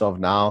cognizant of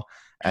now.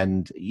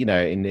 And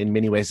in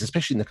many ways,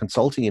 especially in the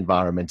consulting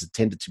environment, it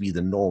tended to be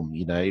the norm.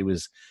 You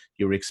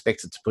were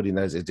expected to put in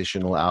those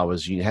additional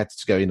hours. You had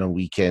to go in on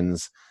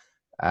weekends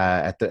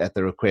at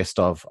the request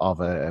of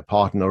a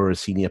partner or a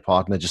senior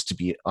partner, just to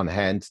be on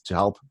hand to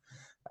help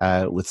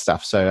with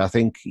stuff. So I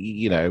think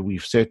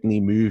we've certainly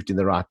moved in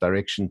the right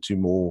direction to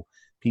more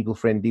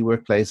people-friendly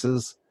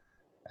workplaces,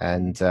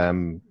 and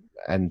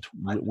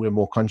we're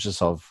more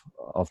conscious of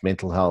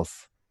mental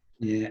health.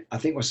 Yeah, I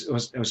think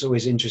what's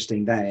always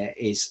interesting there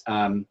is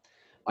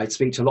I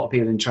speak to a lot of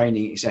people in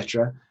training,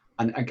 etc.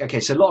 And okay,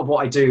 so a lot of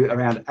what I do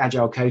around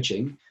agile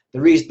coaching,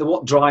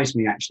 what drives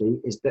me actually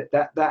is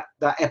that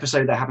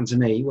episode that happened to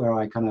me where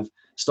I kind of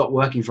stopped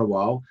working for a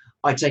while.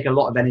 I take a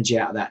lot of energy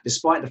out of that,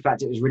 despite the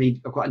fact it was really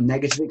quite a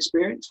negative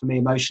experience for me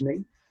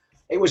emotionally.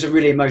 It was a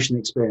really emotional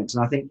experience,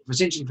 and I think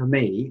what's interesting for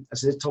me,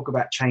 as I talk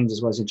about change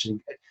as well, is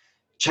interesting.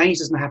 Change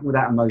doesn't happen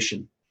without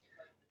emotion.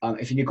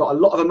 If you've got a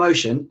lot of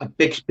emotion, a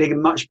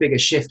much bigger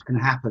shift can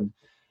happen.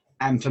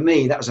 And for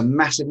me, that was a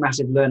massive,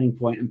 massive learning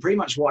point. And pretty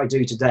much what I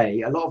do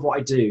today, a lot of what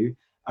I do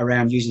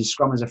around using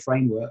Scrum as a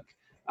framework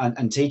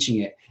and teaching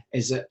it,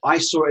 is that I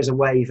saw it as a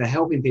way for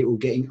helping people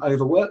getting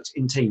overworked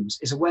in teams.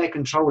 It's a way of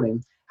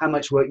controlling how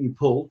much work you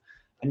pull,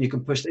 and you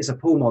can push. It's a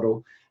pull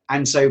model.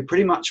 And so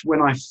pretty much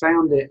when I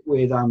found it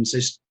with, so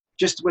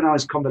just when I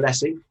was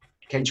convalescing,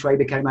 Ken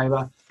Schwaber came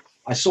over,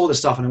 I saw the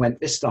stuff and I went,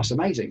 this stuff's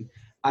amazing.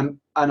 And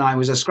I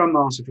was a scrum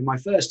master for my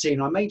first team.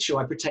 And I made sure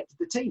I protected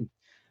the team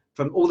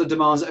from all the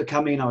demands that are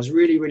coming. I was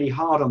really, really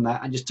hard on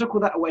that, and just took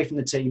all that away from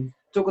the team,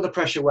 took all the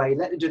pressure away,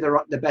 let them do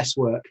the best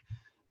work.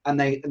 And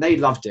they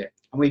loved it.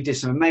 And we did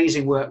some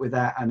amazing work with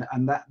that.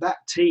 And that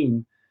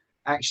team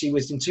actually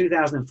was in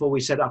 2004,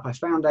 we set up. I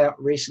found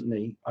out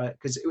recently,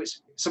 because it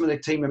was some of the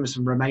team members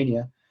from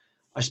Romania.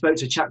 I spoke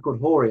to a chap called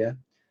Horia,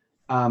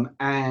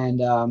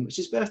 and it's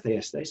his birthday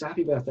yesterday. So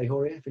happy birthday,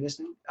 Horia, if you're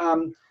listening.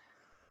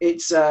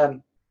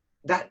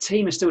 That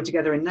team is still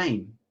together in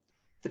name.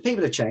 The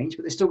people have changed,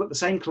 but they've still got the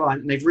same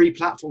client, and they've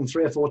re-platformed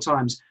 3 or 4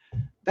 times.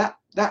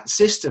 That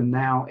system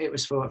now, it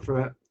was for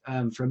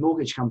a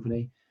mortgage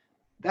company.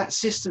 That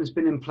system's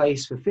been in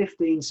place for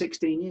 15,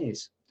 16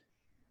 years.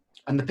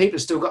 And the people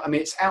have still got,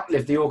 it's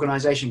outlived the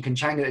organization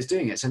Conchanga that's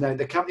doing it. So no,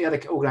 the company,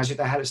 other organization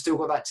they had, has still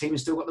got that team and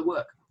still got the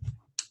work.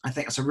 I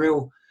think that's a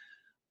real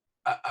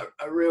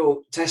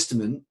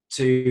testament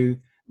to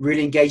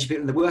really engage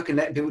people in the work and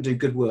letting people do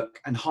good work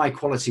and high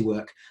quality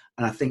work.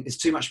 And I think there's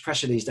too much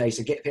pressure these days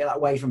to get people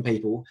away from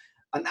people.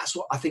 And that's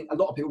what I think a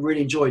lot of people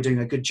really enjoy, doing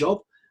a good job.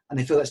 And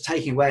they feel that's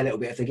taking away a little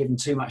bit if they're given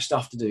too much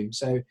stuff to do.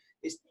 So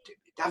it's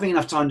having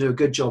enough time to do a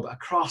good job, a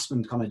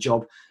craftsman kind of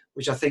job,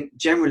 which I think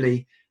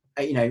generally,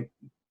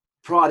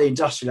 prior to the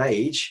industrial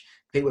age,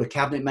 people were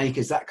cabinet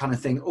makers, that kind of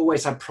thing,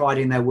 always had pride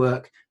in their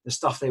work, the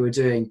stuff they were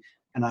doing.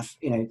 And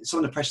some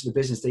of the pressure of the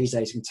business these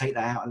days can take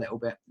that out a little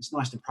bit. It's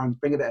nice to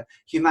bring a bit of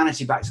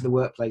humanity back to the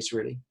workplace,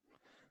 really.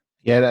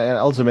 Yeah,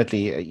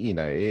 ultimately,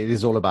 it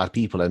is all about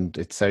people, and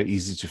it's so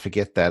easy to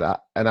forget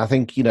that. And I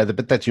think, the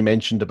bit that you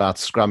mentioned about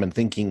Scrum and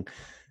thinking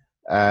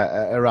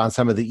around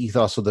some of the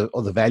ethos or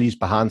the values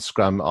behind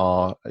Scrum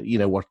are,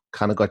 what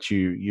kind of got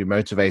you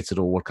motivated,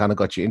 or what kind of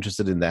got you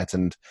interested in that.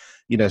 And,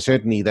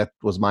 certainly that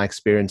was my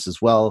experience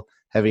as well,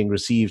 having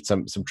received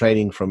some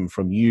training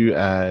from you,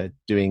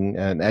 doing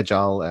an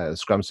Agile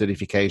Scrum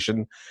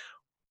certification.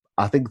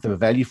 I think the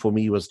value for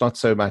me was not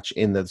so much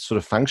in the sort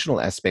of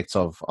functional aspects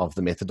of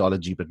the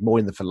methodology, but more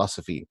in the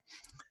philosophy.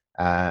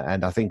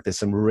 And I think there's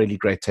some really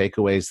great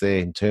takeaways there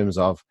in terms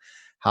of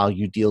how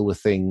you deal with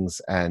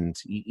things. And,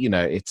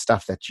 it's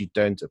stuff that you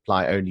don't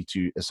apply only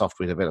to a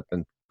software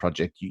development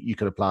project. You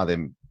can apply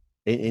them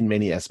in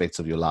many aspects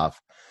of your life.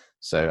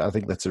 So I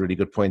think that's a really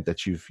good point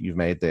that you've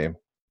made there.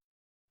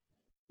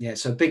 Yeah,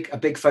 so a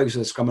big focus of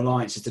the Scrum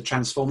Alliance is to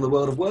transform the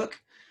world of work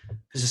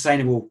for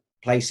sustainable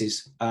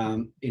places,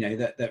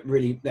 that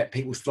really let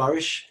people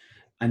flourish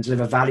and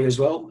deliver value as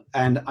well.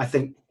 And I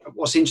think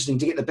what's interesting,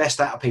 to get the best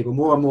out of people,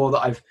 more and more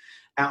that I've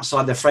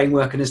outside the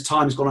framework, and as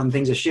time's gone on,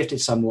 things have shifted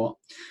somewhat,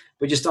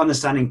 but just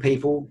understanding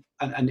people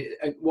and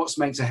what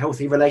makes a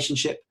healthy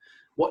relationship,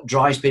 what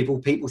drives people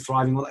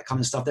thriving, all that kind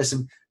of stuff. There's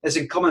some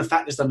common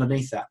factors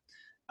underneath that.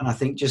 And I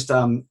think just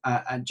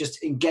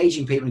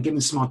engaging people and giving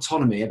them some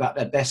autonomy about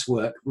their best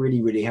work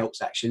really, really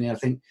helps, actually. And I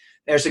think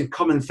there are some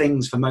common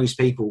things for most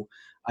people.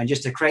 And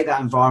just to create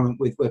that environment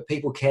where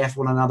people care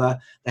for one another,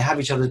 they have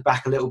each other's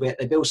back a little bit,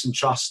 they build some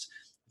trust.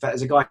 In fact,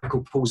 there's a guy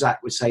called Paul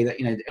Zak would say that,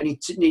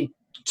 any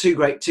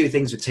two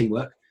things with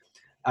teamwork.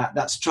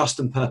 That's trust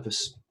and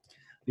purpose.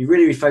 You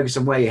really focus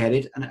on where you're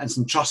headed and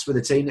some trust with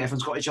the team.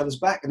 Everyone's got each other's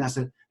back, and it's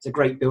a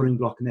great building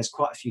block. And there's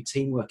quite a few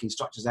team working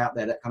structures out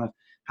there that kind of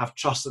have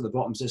trust at the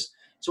bottom. So it's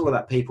all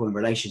about people and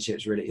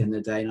relationships, really, at the end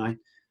of the day. And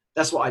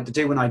that's what I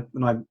do when I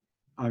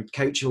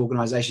coach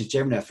organisations.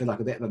 Generally, I feel like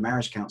a bit of a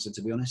marriage counsellor,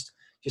 to be honest.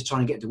 Just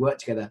trying to get to work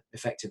together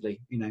effectively,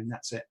 and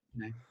that's it.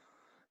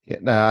 Yeah,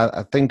 no,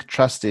 I think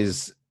trust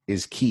is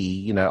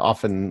key.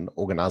 Often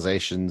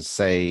organizations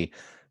say,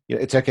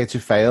 it's okay to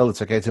fail,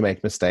 it's okay to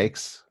make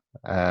mistakes.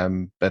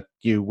 But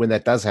when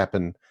that does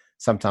happen,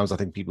 sometimes I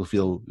think people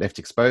feel left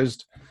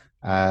exposed.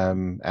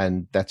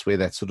 And that's where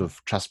that sort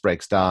of trust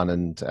breaks down,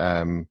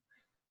 and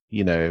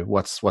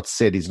what's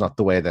said is not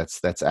the way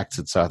that's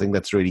acted. So I think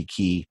that's really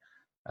key.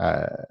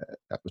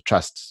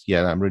 Trust.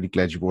 Yeah, I'm really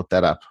glad you brought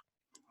that up.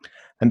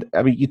 And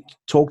I mean, you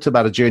talked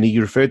about a journey.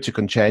 You referred to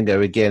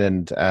Conchango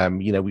again, and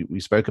we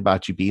spoke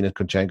about you being at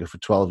Conchango for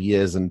 12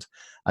 years, and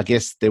I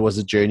guess there was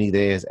a journey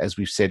there, as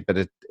we've said,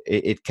 but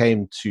it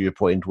came to a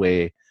point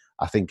where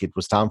I think it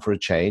was time for a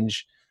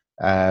change.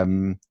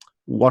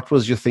 What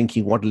was your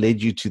thinking? What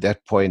led you to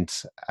that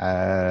point?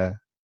 Right.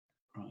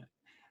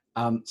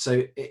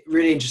 So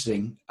really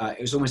interesting. It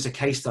was almost a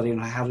case study on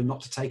how not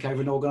to take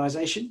over an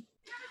organisation.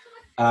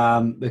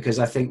 Because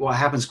I think what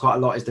happens quite a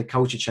lot is the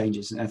culture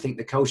changes, and I think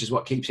the culture is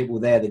what keeps people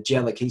there, the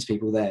gel that keeps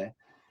people there.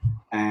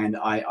 And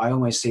I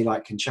almost see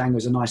like Conchango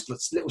as a nice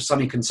little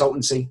sunny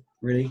consultancy,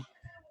 really.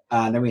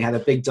 And then we had a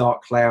big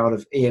dark cloud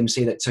of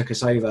EMC that took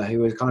us over, who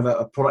was kind of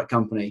a product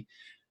company.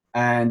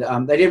 And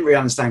they didn't really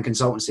understand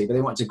consultancy, but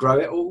they wanted to grow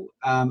it all.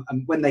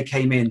 And when they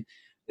came in,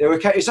 they were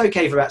okay. It was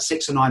okay for about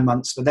 6 or 9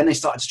 months, but then they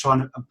started to try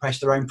and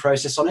impress their own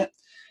process on it.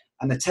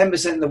 And the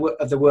 10%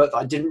 of the work that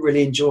I didn't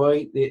really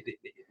enjoy,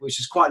 which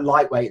is quite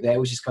lightweight there,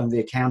 which is kind of the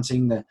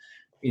accounting, the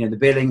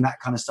billing, that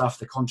kind of stuff,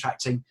 the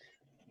contracting,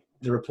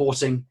 the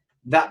reporting,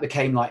 that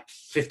became like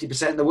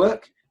 50% of the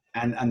work.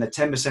 And the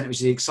 10%, which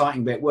is the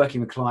exciting bit, working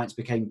with clients,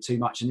 became too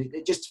much. And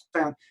it just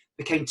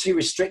became too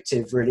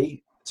restrictive,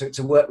 really,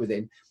 to work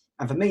within.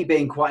 And for me,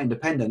 being quite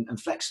independent and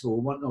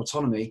flexible, wanting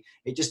autonomy,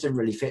 it just didn't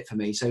really fit for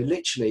me. So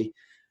literally,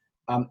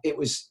 it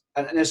was,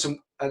 and there's some,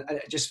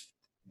 and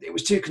it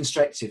was too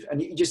constrictive,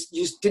 and you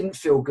just didn't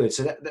feel good.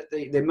 So that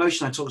the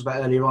emotion I talked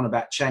about earlier on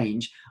about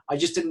change, I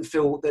just didn't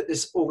feel that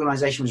this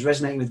organisation was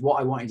resonating with what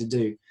I wanted to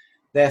do.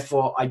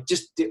 Therefore,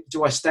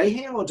 do I stay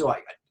here, or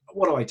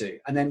what do I do?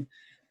 And then,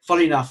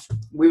 funny enough,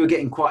 we were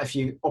getting quite a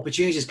few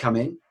opportunities come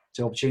in,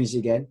 to Opportunity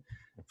again,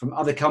 from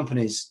other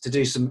companies to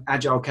do some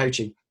agile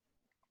coaching.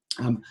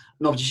 An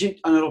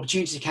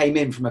opportunity came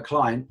in from a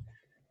client,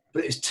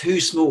 but it was too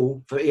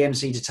small for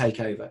EMC to take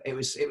over. It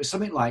was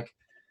something like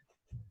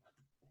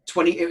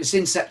 20. It was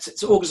in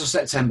August or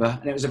September,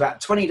 and it was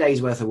about 20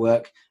 days worth of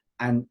work.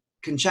 And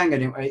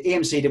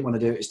EMC didn't want to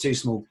do it. It's too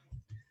small.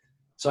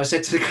 So I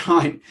said to the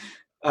client,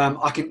 "Do you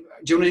want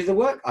to do the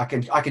work? I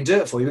can do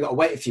it for you. We've got to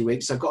wait a few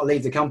weeks. I've got to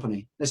leave the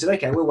company." They said,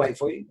 "Okay, we'll wait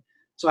for you."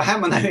 So I had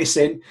my notice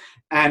in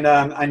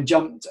and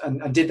jumped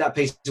and did that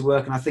piece of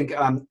work. And I think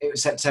it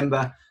was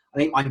September. I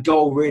think my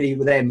goal really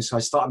with them, so I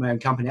started my own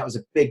company. That was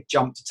a big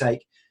jump to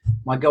take.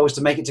 My goal was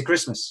to make it to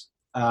Christmas.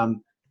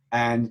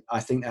 And I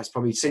think that's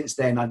probably since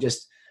then,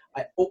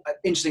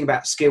 interesting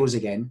about skills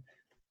again.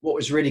 What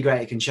was really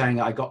great at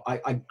Conchango,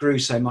 I grew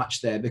so much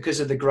there because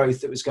of the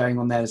growth that was going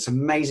on there. There's some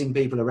amazing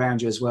people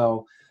around you as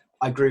well.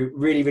 I grew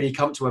really, really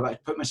comfortable. I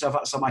put myself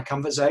outside my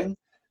comfort zone.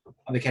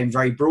 I became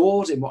very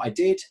broad in what I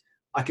did.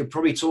 I could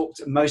probably talk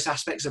to most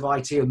aspects of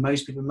IT or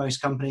most people, most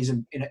companies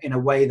in a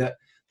way that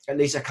at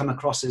least I come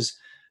across as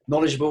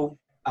knowledgeable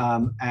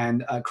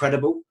and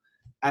credible.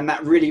 And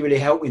that really, really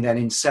helped me then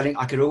in selling.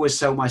 I could always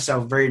sell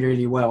myself very,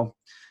 really well.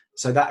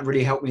 So that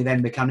really helped me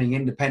then becoming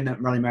independent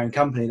and running my own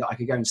company, that I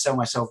could go and sell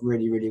myself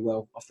really, really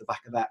well off the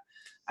back of that.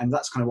 And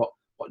that's kind of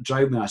what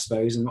drove me, I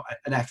suppose. And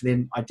after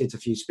then I did a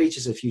few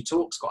speeches, a few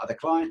talks, got other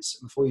clients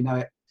before you know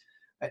it.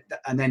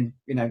 And then,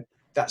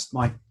 that's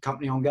my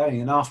company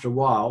ongoing. And after a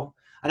while,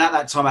 and at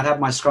that time I'd had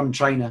my Scrum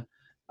Trainer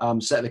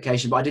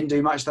certification, but I didn't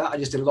do much of that. I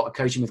just did a lot of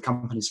coaching with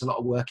companies, a lot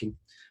of working.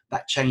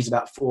 That changed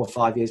about 4 or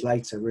 5 years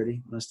later,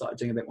 really, when I started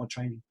doing a bit more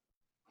training.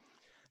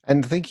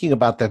 And thinking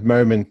about that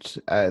moment,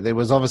 there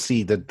was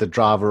obviously the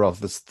driver of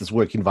this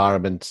work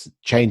environment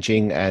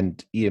changing,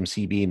 and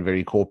EMC being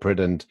very corporate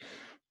and,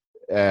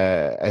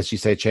 as you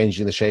say,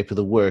 changing the shape of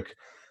the work.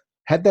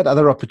 Had that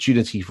other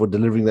opportunity for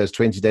delivering those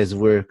 20 days of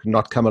work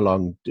not come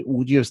along,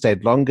 would you have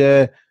stayed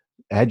longer?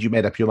 Had you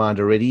made up your mind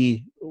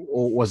already?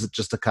 Or was it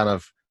just a kind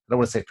of, I don't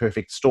want to say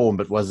perfect storm,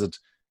 but was it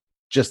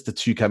just the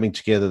two coming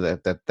together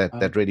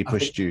that really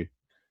pushed you?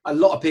 A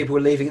lot of people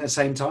were leaving at the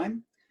same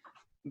time,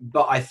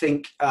 but I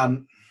think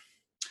I'm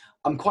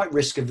quite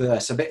risk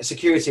averse. A bit of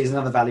security is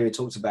another value we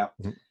talked about.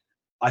 Mm-hmm.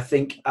 I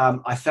think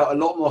I felt a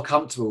lot more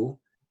comfortable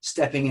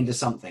stepping into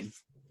something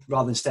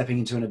rather than stepping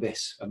into an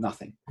abyss of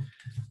nothing.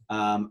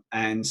 And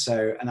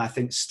I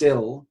think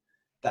still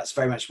that's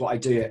very much what I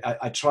do.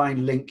 I try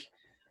and link.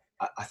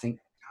 I think,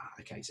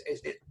 okay, so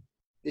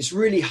it's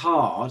really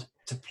hard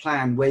to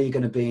plan where you're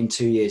going to be in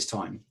 2 years'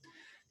 time,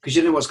 because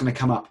you don't know what's going to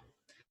come up.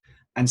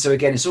 And so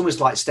again, it's almost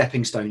like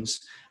stepping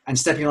stones and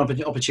stepping on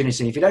an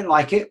opportunity. If you don't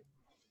like it,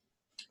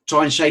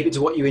 try and shape it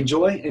to what you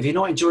enjoy. If you're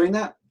not enjoying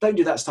that, don't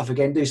do that stuff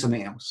again, do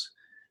something else.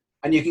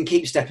 And you can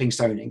keep stepping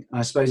stoning. And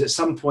I suppose at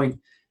some point,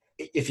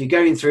 if you're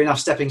going through enough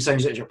stepping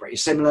stones that are pretty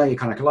similar, you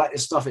kind of like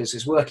this stuff,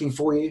 it's working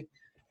for you,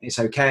 it's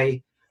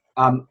okay.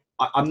 I'm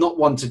not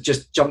one to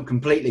just jump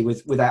completely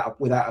without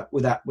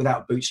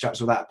bootstraps,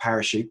 without a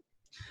parachute.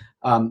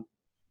 I'm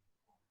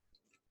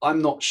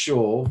not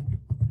sure.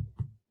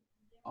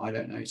 I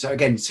don't know. So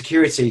again,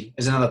 security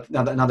is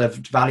another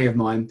value of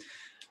mine.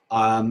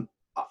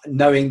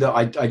 Knowing that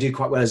I do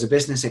quite well as a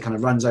business, it kind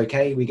of runs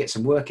okay. We get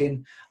some work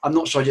in. I'm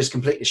not sure I just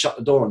completely shut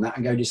the door on that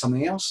and go do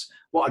something else.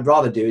 What I'd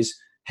rather do is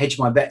hedge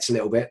my bets a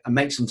little bit and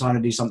make some time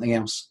to do something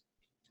else,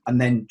 and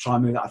then try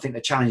and move that. I think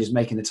the challenge is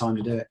making the time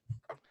to do it.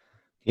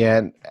 Yeah.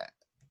 And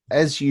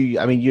as you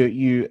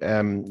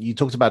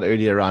talked about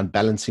earlier around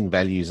balancing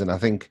values, and I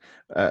think,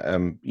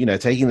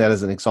 taking that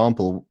as an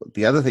example,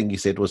 the other thing you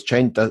said was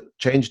change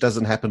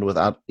doesn't happen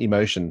without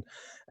emotion.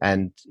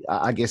 And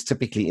I guess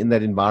typically in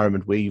that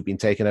environment where you've been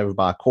taken over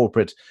by a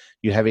corporate,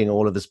 you're having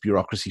all of this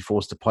bureaucracy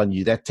forced upon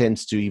you, that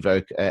tends to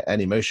evoke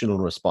an emotional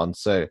response.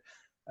 So,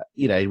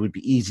 it would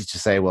be easy to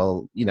say,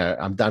 well,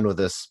 I'm done with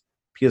this.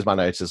 Here's my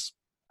notice.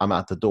 I'm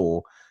out the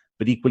door.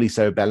 But equally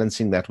so,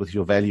 balancing that with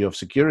your value of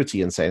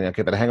security and saying,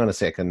 okay, but hang on a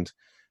second,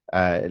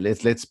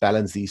 let's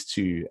balance these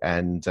two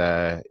and,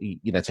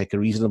 take a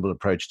reasonable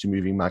approach to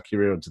moving my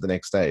career on to the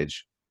next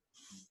stage.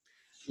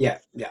 Yeah.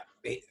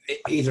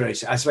 Either I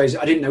suppose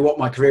I didn't know what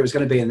my career was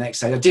going to be in the next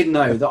stage. I did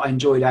know that I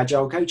enjoyed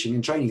agile coaching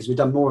and training because we've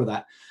done more of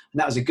that, and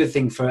that was a good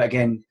thing for,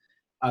 again,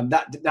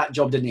 that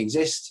job didn't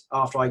exist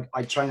after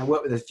I trained. I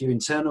worked with a few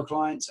internal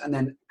clients, and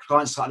then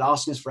clients started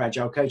asking us for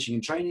agile coaching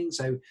and training,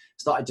 so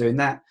started doing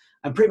that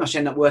and pretty much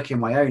ended up working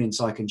on my own in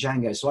Psych and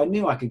Django. So I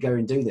knew I could go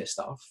and do this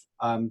stuff.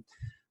 And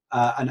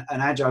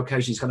agile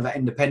coaching is kind of an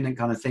independent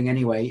kind of thing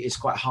anyway. It's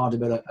quite hard to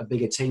build a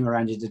bigger team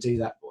around you to do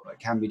that, but it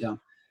can be done.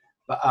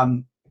 But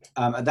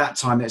at that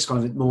time, it's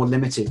kind of more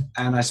limited.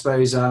 And I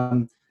suppose,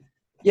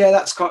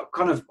 that's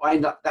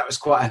that was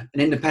quite an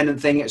independent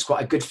thing. It was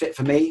quite a good fit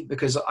for me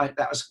because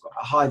that was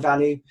a high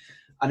value,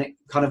 and it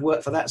kind of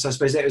worked for that. So I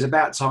suppose it was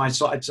about time I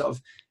started sort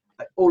of,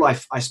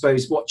 I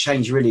suppose what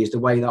changed really is the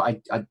way that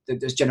I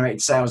just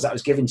generated sales that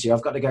was given to you.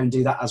 I've got to go and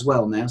do that as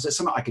well now. So it's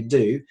something I could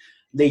do.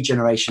 Lead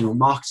generation or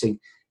marketing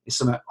is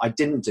something I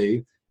didn't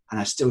do, and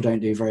I still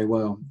don't do very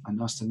well. I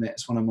must admit,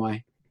 it's one of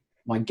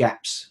my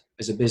gaps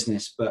as a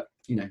business. But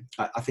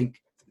I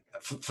think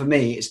for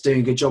me, it's doing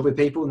a good job with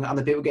people and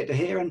other people get to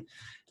hear, and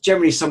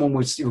generally someone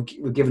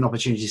would give an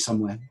opportunity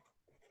somewhere.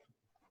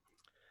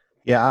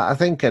 Yeah, I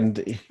think,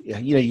 and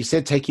you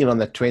said taking on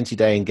that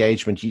 20-day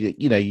engagement,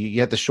 you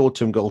had the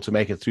short-term goal to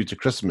make it through to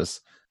Christmas.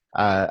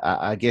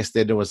 I guess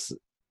then it was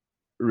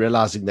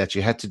realizing that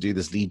you had to do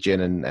this lead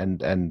gen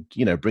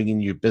and bring in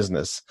new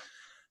business.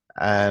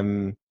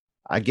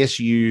 I guess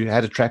you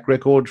had a track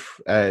record,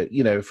 from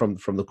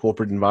the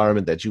corporate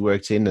environment that you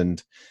worked in,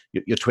 and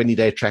your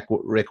 20-day track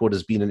record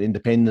has been an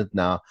independent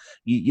now.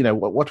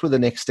 What were the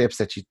next steps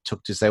that you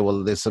took to say,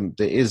 well, there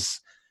is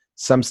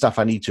some stuff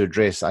I need to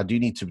address. I do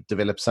need to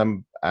develop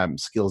some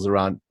skills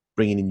around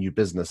bringing in new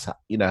business.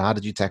 How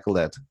did you tackle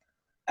that?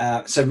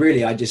 So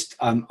really, I just,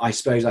 I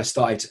suppose I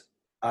started.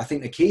 I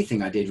think the key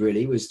thing I did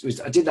really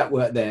was I did that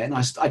work there, and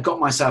I got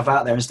myself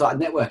out there and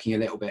started networking a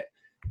little bit.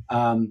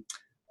 I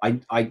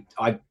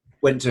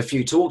went to a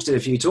few talks, did a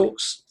few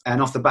talks,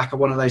 and off the back of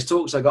one of those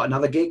talks, I got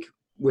another gig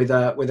with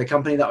a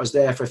company that was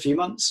there for a few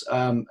months,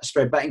 a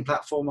spread betting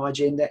platform,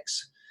 IG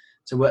Index.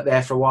 So worked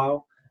there for a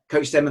while,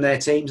 coached them and their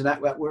teams, and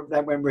that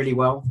went really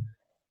well.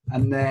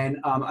 And then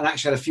and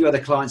actually had a few other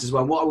clients as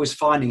well. What I was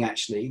finding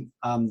actually,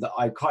 that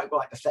I quite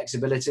like the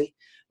flexibility.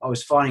 I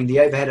was finding the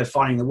overhead of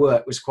finding the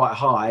work was quite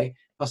high,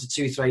 plus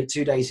the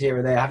 2 days here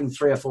or there, having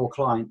 3 or 4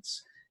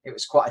 clients. It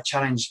was quite a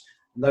challenge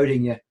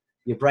loading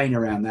your brain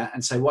around that.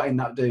 And so what I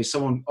ended up doing,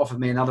 someone offered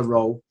me another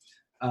role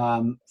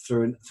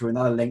through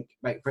another link,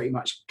 pretty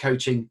much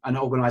coaching an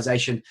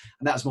organization,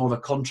 and that's more of a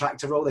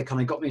contractor role. They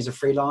kind of got me as a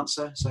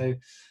freelancer, so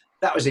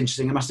that was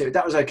interesting. I must admit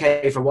that was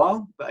okay for a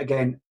while, but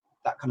again,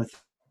 that kind of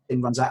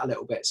thing runs out a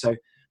little bit. So,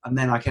 and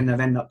then I kind of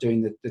end up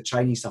doing the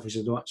training stuff, which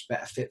is a much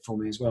better fit for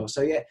me as well.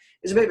 So yeah,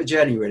 it's a bit of a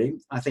journey really.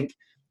 I think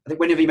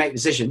whenever you make a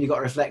decision, you've got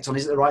to reflect on,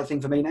 is it the right thing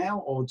for me now,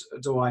 or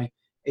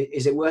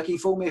is it working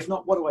for me? If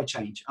not, what do I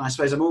change? And I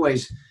suppose I'm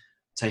always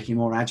taking a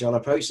more agile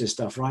approach to this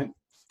stuff, right?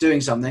 Doing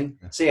something,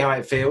 see how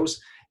it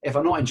feels. If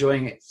I'm not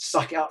enjoying it,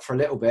 suck it up for a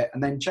little bit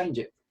and then change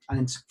it. And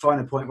then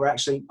find a point where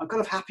actually I'm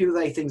kind of happy with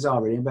the way things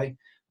are really. But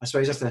I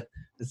suppose that's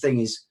the thing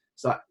is,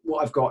 it's like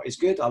what I've got is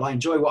good. I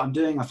enjoy what I'm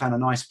doing. I found a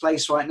nice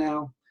place right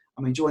now.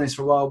 I'm enjoying this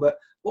for a while, but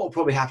what will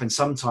probably happen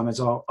sometime is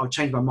I'll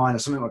change my mind, or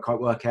something will quite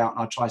work out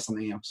and I'll try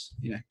something else,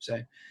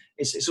 So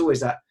it's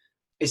always that.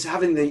 It's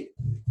having the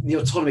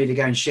autonomy to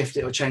go and shift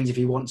it or change if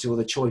you want to, or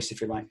the choice,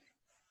 if you like.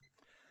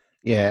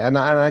 Yeah, and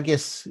I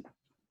guess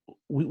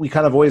we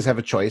kind of always have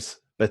a choice,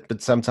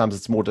 but sometimes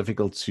it's more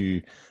difficult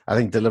to, I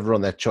think, deliver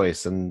on that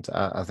choice. And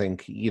I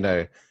think,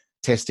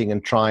 testing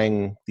and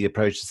trying the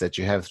approaches that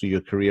you have through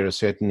your career has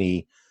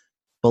certainly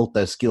built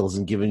those skills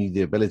and given you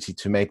the ability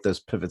to make those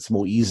pivots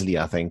more easily,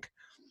 I think.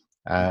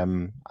 I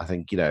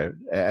think,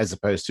 as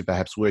opposed to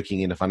perhaps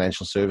working in a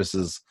financial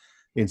services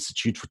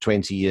institute for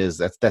 20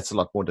 years, that's a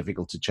lot more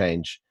difficult to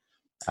change.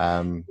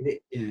 I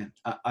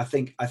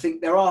think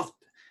there are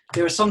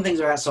some things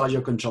that are outside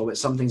your control, but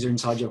some things are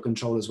inside your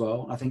control as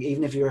well. I think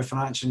even if you're a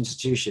financial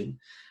institution,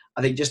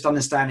 I think just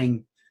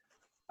understanding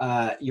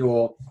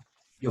your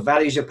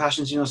values, your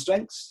passions, and your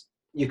strengths,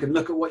 you can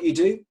look at what you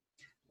do,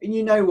 and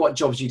you know what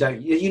jobs you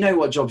don't. You know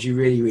what jobs you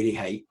really, really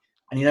hate,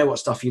 and you know what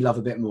stuff you love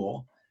a bit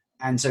more.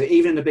 And so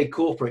even in a big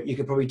corporate, you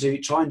could probably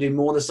try and do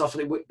more of the stuff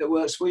that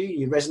works for you,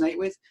 you resonate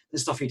with, the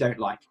stuff you don't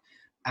like.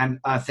 And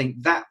I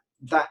think that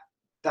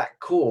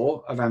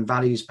core around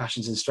values,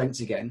 passions, and strengths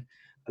again,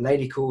 a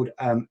lady called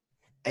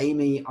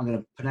Amy, I'm going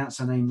to pronounce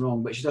her name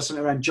wrong, but she does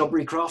something around job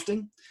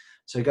recrafting.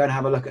 So go and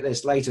have a look at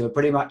this later. But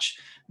pretty much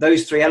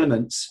those three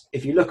elements,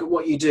 if you look at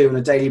what you do on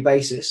a daily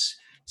basis,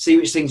 see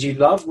which things you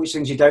love, which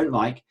things you don't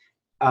like,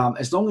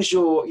 as long as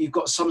you've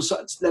got some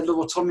sort of level of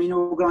autonomy in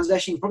your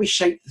organisation, you can probably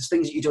shape the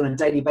things that you do on a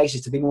daily basis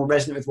to be more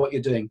resonant with what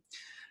you're doing.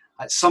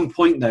 At some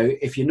point, though,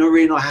 if you're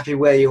really not happy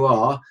where you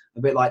are,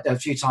 a bit like the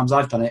few times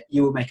I've done it,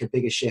 you will make a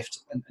bigger shift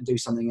and do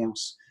something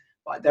else.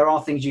 But there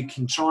are things you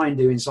can try and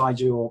do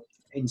inside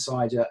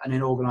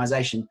an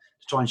organisation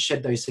to try and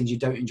shed those things you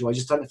don't enjoy.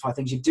 Just identify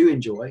things you do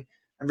enjoy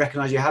and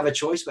recognise you have a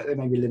choice, but they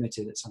may be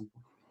limited at some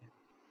point.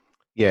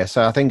 Yeah,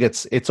 so I think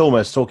it's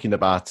almost talking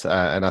about,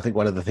 and I think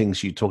one of the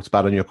things you talked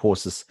about on your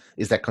courses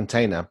is that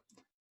container.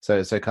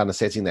 So kind of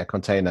setting that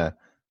container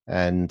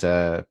and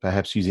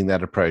perhaps using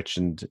that approach,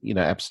 and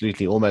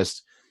absolutely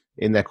almost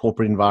in that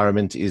corporate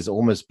environment is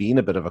almost being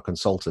a bit of a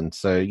consultant.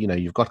 So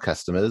you've got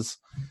customers,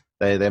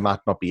 they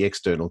might not be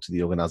external to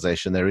the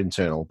organization, they're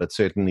internal, but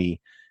certainly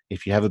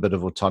if you have a bit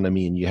of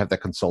autonomy and you have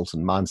that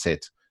consultant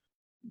mindset,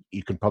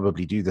 you can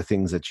probably do the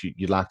things that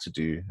you like to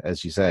do,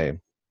 as you say.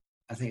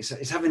 I think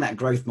it's having that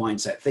growth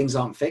mindset. Things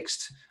aren't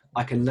fixed.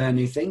 I can learn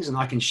new things and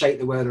I can shape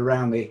the world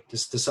around me to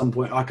some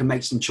point. I can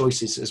make some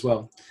choices as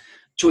well.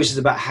 Choices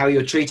about how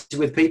you're treated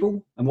with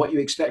people and what you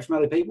expect from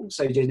other people.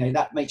 So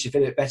that makes you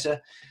feel a bit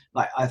better.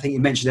 Like I think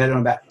you mentioned earlier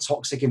about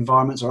toxic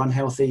environments or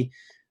unhealthy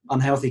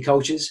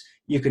cultures.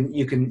 You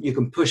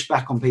can push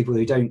back on people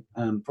who don't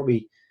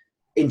probably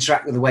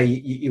interact with the way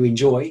you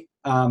enjoy.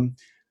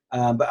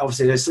 But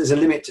obviously there's a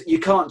limit. You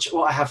can't,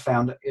 what I have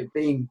found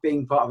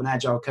being part of an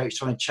agile coach,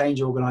 trying to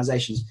change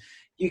organizations,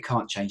 you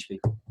can't change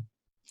people.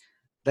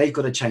 They've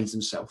got to change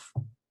themselves.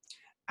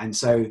 And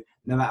so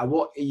no matter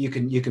what, you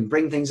can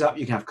bring things up,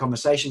 you can have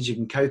conversations, you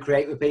can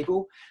co-create with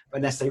people, but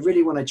unless they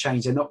really want to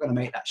change, they're not going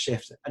to make that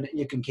shift. And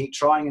you can keep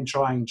trying and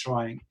trying and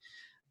trying.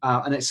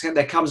 And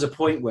there comes a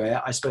point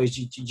where I suppose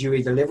you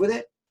either live with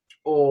it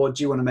or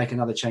do you want to make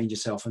another change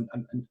yourself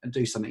and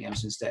do something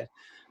else instead?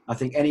 I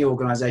think any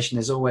organization,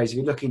 there's always, if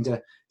you're looking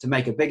to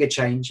make a bigger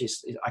change,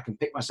 I can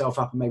pick myself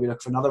up and maybe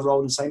look for another role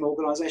in the same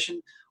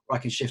organization, or I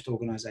can shift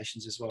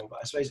organizations as well. But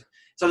I suppose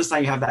it's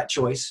understanding you have that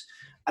choice,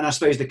 and I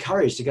suppose the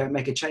courage to go and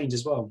make a change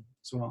as well.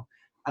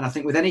 And I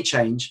think with any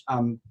change,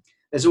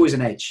 there's always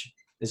an edge.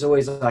 There's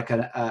always like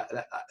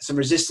some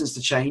resistance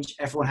to change.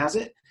 Everyone has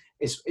it.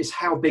 It's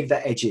how big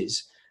that edge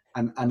is,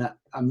 and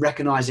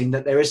recognizing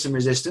that there is some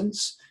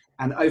resistance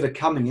and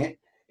overcoming it.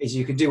 Is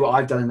you can do what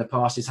I've done in the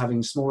past, is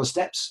having smaller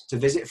steps to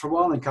visit for a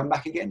while and come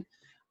back again.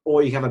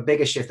 Or you have a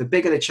bigger shift. The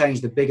bigger the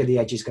change, the bigger the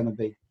edge is going to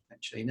be,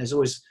 eventually. And there's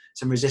always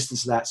some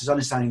resistance to that. So it's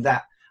understanding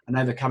that and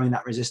overcoming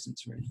that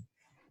resistance, really.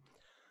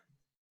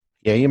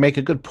 Yeah, you make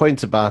a good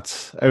point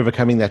about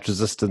overcoming that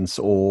resistance,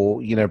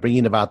 or,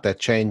 bringing about that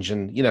change.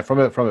 And, from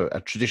a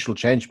traditional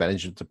change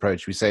management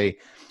approach, we say,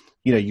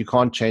 you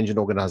can't change an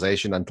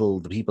organization until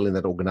the people in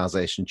that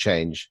organization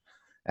change.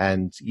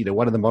 And,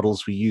 one of the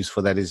models we use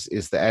for that is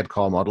the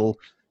ADKAR model.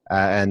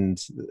 And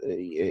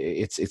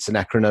it's an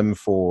acronym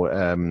for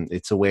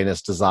it's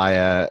awareness,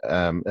 desire,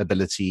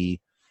 ability,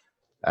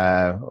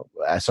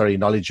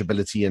 knowledge,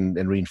 ability,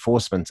 and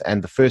reinforcement.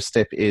 And the first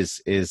step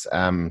is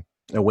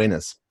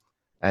awareness.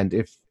 And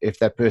if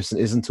that person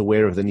isn't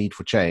aware of the need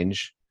for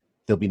change,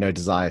 there'll be no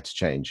desire to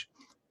change.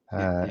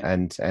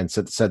 And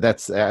so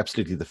that's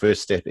absolutely the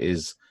first step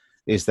is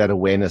that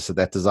awareness of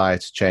that desire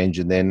to change.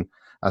 And then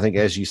I think,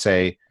 as you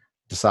say,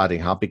 deciding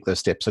how big those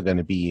steps are going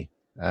to be,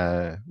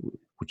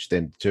 which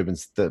then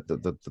determines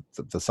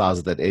the size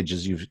of that edge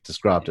as you've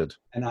described it.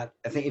 And I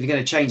think if you're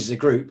going to change as a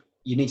group,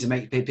 you need to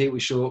make people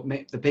sure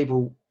the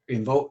people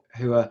involved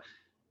who are,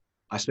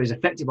 I suppose,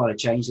 affected by the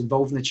change,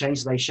 involved in the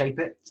change, so they shape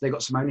it. So they've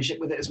got some ownership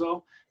with it as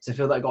well. So they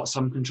feel they've got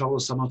some control or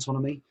some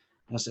autonomy.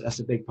 That's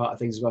a big part of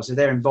things as well. So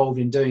they're involved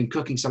in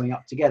cooking something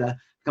up together.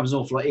 It becomes an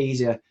awful lot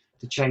easier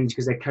to change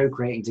because they're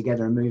co-creating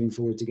together and moving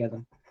forward together.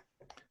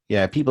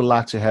 Yeah, people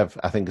like to have,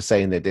 I think, a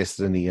say in their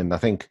destiny. And I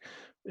think,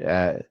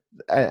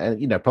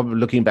 probably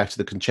looking back to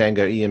the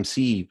Conchango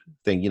EMC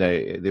thing,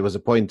 there was a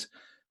point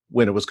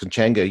when it was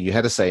Conchango, you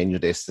had a say in your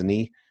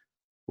destiny.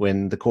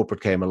 When the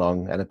corporate came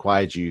along and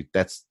acquired you,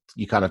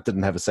 you kind of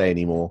didn't have a say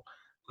anymore.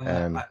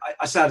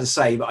 I sad to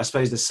say, but I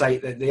suppose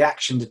the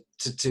action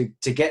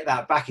to get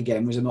that back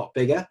again was a lot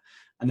bigger,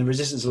 and the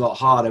resistance a lot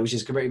harder, which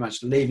is pretty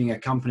much leaving a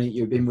company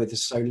you've been with for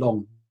so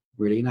long,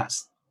 really. And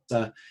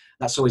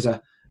that's always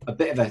a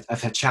bit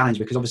of a challenge,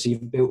 because obviously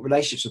you've built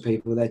relationships with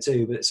people there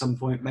too, but at some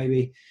point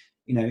maybe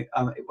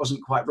it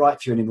wasn't quite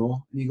right for you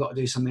anymore, and you've got to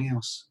do something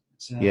else.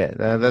 So,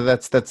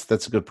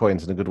 that's a good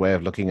point and a good way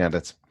of looking at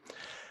it.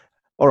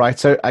 All right,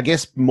 so I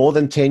guess more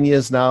than 10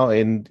 years now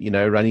in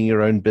running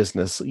your own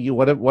business,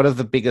 what have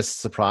the biggest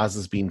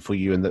surprises been for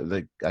you, and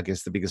the I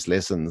guess the biggest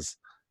lessons?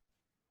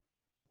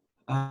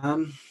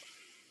 I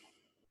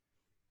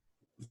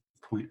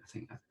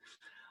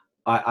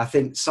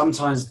think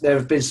sometimes there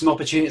have been some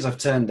opportunities I've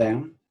turned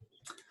down.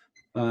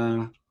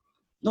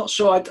 Not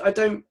sure. I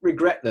don't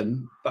regret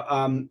them, but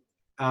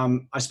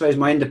I suppose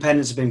my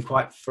independence has been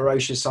quite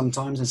ferocious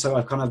sometimes, and so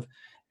I've kind of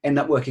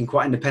ended up working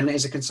quite independently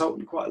as a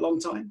consultant quite a long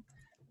time.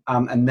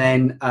 And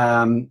then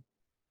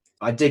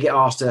I did get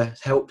asked to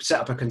help set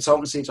up a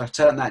consultancy, so I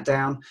turned that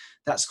down.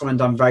 That's gone and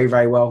done very,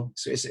 very well.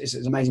 So it's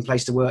an amazing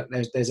place to work.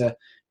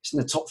 It's in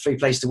the top 3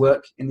 place to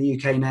work in the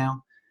UK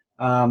now.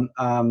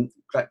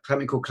 A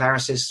company called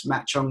Clarisis,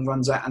 Matt Chung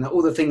runs that, and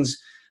all the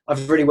things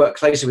I've really worked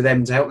closely with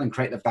them to help them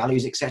create the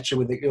values, etc.,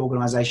 with the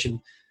organisation.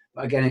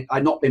 But again,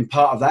 I've not been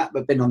part of that,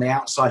 but been on the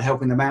outside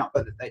helping them out.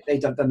 But they've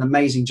done an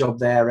amazing job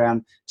there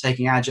around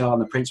taking Agile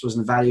and the principles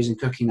and the values and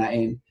cooking that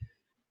in.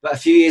 But a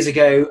few years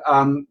ago,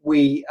 I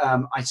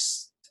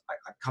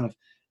kind of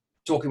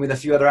talking with a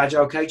few other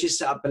Agile coaches,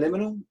 set up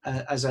Belliminal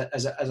as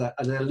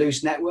a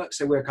loose network.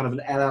 So we're kind of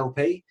an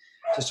LLP,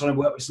 just trying to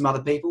work with some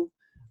other people,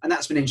 and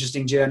that's been an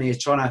interesting journey. Is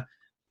trying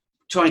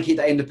to keep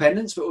that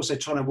independence, but also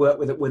trying to work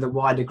with a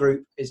wider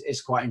group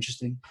is quite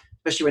interesting,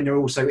 especially when they're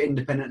all so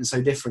independent and so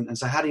different. And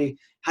so how do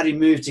you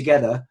move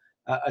together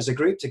as a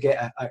group to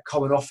get a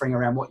common offering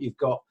around what you've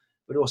got,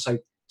 but also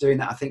doing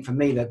that? I think for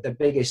me, the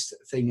biggest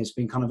thing has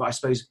been kind of, I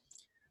suppose,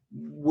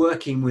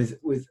 working with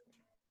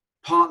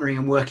partnering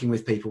and working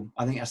with people.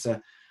 I think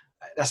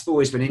that's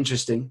always been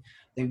interesting.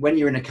 I think when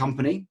you're in a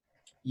company,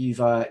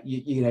 you're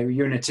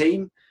in a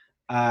team,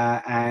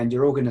 and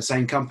you're all in the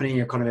same company,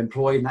 you're kind of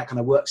employed, and that kind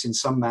of works in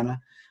some manner.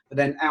 But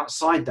then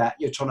outside that,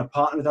 you're trying to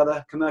partner with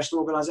other commercial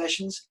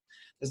organizations.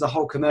 There's the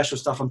whole commercial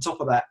stuff on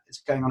top of that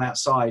that's going on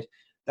outside.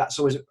 That's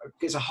always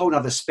gets a whole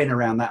other spin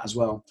around that as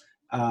well.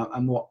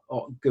 And what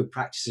good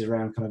practices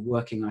around kind of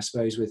working, I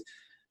suppose, with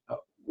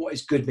what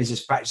is good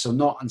business practice or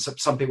not. And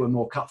some people are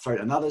more cutthroat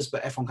than others,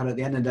 but everyone kind of at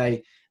the end of the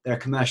day, they're a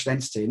commercial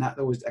entity, and that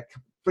always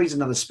brings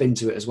another spin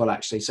to it as well,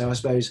 actually. So I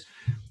suppose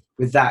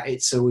with that,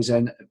 it's always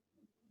a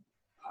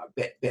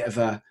bit of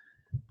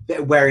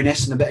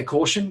wariness and a bit of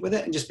caution with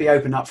it, and just be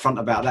open up front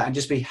about that, and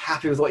just be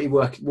happy with what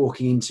you're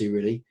walking into,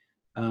 really,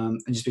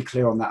 and just be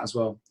clear on that as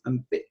well.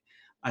 And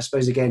I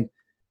suppose again,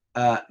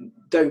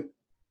 don't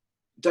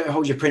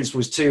hold your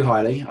principles too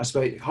highly. I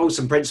suppose hold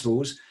some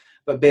principles,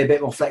 but be a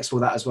bit more flexible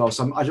with that as well.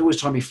 So I'd always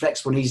try and be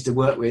flexible and easy to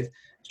work with,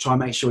 to try and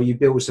make sure you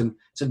build some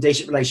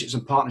decent relationships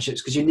and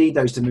partnerships, because you need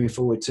those to move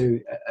forward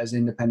too, as an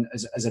independent,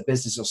 as a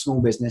business or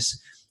small business.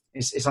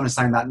 It's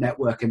understanding that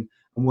network and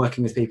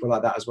working with people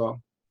like that as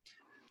well.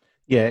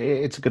 Yeah,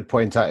 it's a good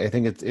point. I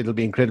think it'll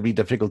be incredibly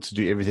difficult to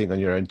do everything on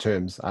your own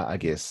terms, I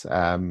guess.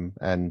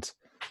 And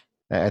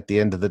at the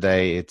end of the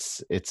day,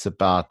 it's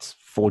about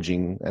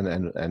forging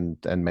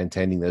and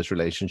maintaining those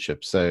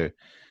relationships. So,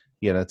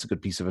 yeah, that's a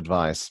good piece of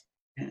advice.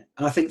 Yeah.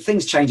 And I think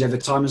things change over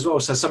time as well.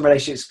 So some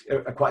relationships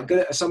are quite good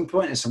at some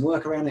point. There's some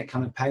work around it,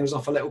 kind of pales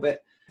off a little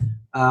bit.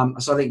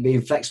 So I think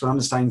being flexible,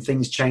 understanding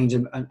things change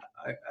and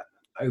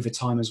over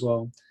time as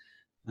well.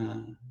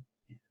 And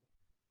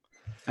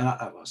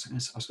I was going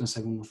to say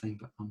one more thing,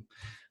 but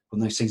on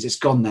those things, it's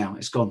gone now.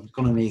 It's gone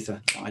in the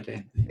ether. That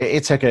idea.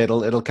 It's okay.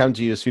 It'll come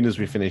to you as soon as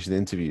we finish the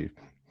interview.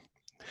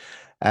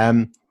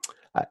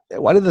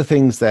 One of the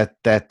things that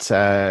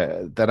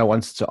I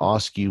wanted to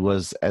ask you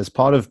was, as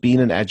part of being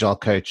an Agile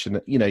coach,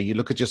 and you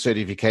look at your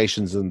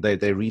certifications and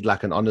they read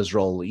like an honors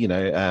roll,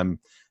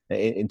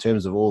 in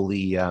terms of all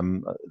the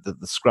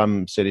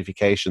Scrum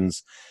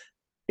certifications.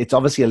 It's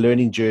obviously a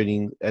learning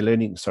journey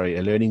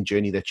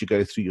that you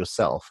go through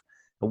yourself.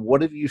 And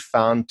what have you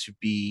found to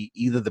be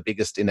either the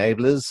biggest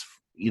enablers,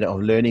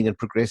 of learning and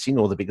progressing,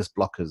 or the biggest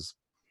blockers?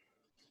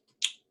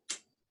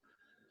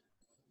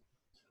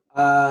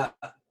 I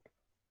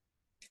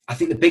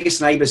think the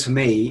biggest enablers for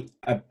me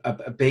are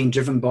being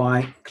driven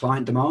by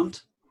client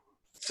demand.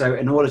 So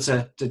in order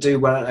to do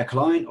well at a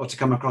client, or to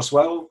come across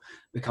well,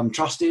 become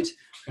trusted,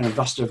 and a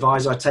trusted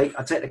advisor, I take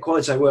the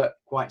quality of work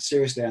quite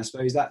seriously. I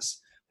suppose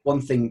that's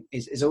one thing.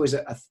 Is always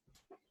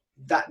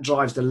that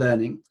drives the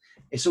learning.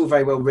 It's all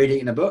very well reading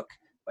in a book,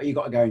 but you've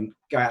got to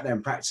go out there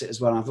and practice it as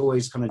well. And I've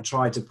always kind of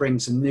tried to bring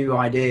some new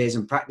ideas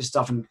and practice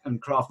stuff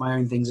and craft my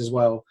own things as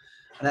well.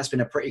 And that's been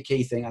a pretty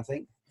key thing, I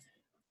think.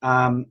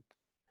 And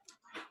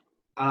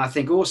I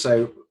think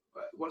also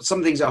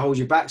some things that hold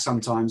you back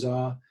sometimes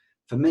are,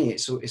 for me,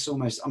 it's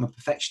almost, I'm a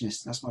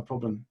perfectionist. That's my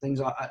problem. Things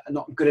are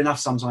not good enough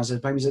sometimes.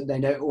 Maybe they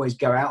don't always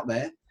go out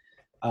there.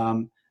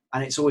 And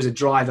it's always a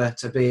driver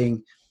to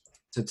being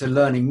to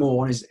learning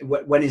more. And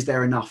when is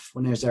there enough?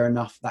 When is there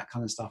enough? That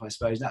kind of stuff, I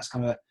suppose. That's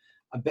kind of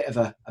a bit of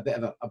a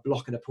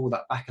blocker to pull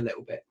that back a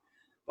little bit.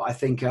 But I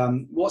think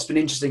what's been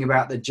interesting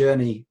about the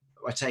journey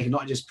I take,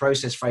 not just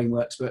process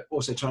frameworks, but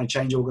also trying to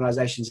change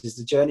organizations, is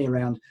the journey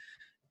around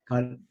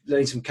kind of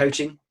learning some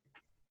coaching,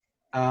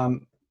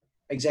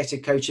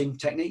 executive coaching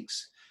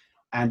techniques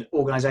and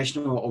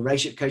organizational or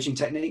relationship coaching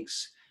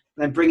techniques,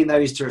 and then bringing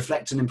those to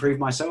reflect and improve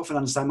myself and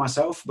understand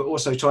myself, but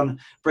also trying to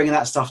bring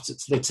that stuff to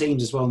the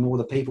teams as well, more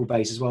the people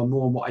base as well,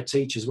 more on what I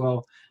teach as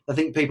well. I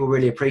think people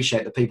really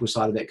appreciate the people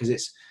side of it because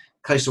it's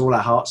close to all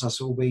our hearts,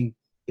 us all being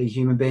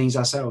human beings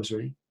ourselves,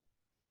 really.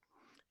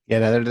 Yeah,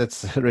 no,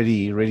 that's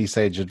really, really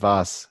sage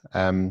advice.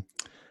 I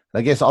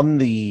guess on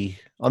the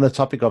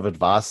topic of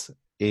advice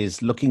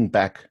is looking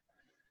back,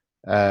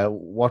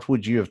 what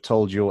would you have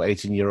told your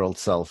 18-year-old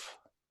self?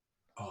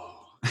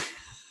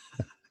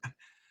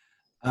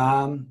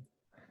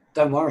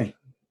 Don't worry,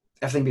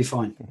 everything will be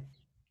fine.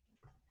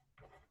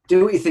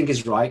 Do what you think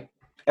is right.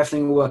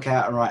 Everything will work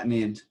out all right in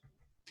the end.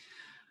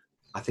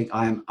 I think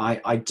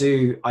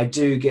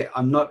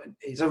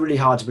it's really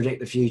hard to predict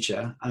the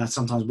future, and I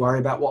sometimes worry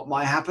about what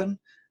might happen,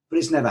 but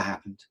it's never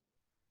happened.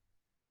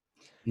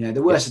 You know,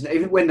 the worst,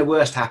 even when the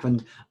worst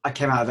happened, I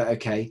came out of it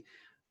okay.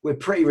 We're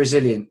pretty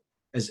resilient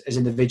as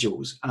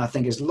individuals. And I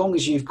think as long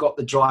as you've got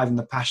the drive and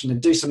the passion to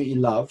do something you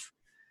love,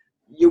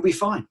 you'll be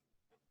fine.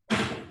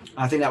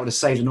 I think that would have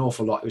saved an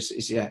awful lot.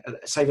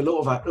 Save an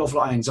awful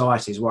lot of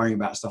anxieties, worrying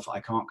about stuff that I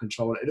can't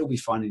control. It'll be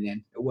fine in the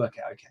end. It'll work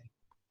out okay.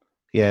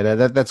 Yeah,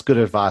 no, that's good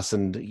advice.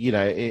 And, you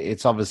know,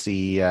 it's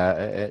obviously,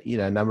 a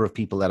number of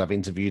people that I've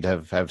interviewed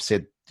have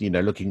said, you know,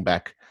 looking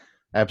back,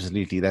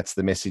 absolutely, that's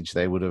the message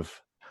they would have,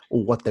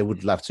 or what they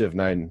would love to have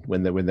known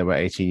when they were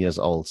 18 years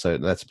old. So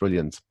that's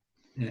brilliant.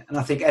 Yeah, and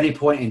I think any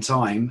point in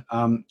time,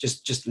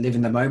 just live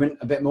in the moment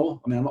a bit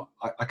more. I mean,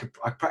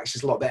 I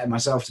practice a lot better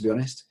myself, to be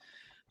honest.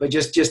 But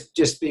just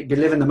be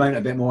live in the moment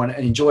a bit more and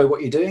enjoy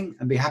what you're doing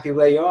and be happy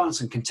where you are and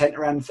some content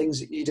around the things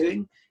that you're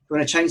doing. If you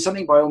want to change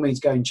something, by all means,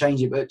 go and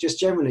change it. But just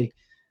generally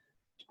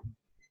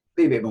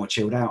be a bit more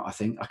chilled out. I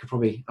think I could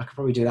probably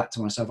do that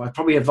to myself. I'd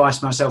probably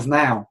advise myself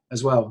now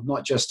as well,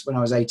 not just when I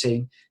was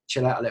 18.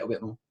 Chill out a little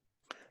bit more.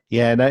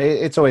 Yeah, no,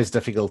 it's always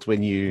difficult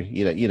when you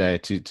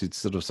to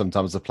sort of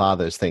sometimes apply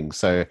those things.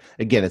 So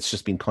again, it's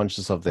just being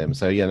conscious of them.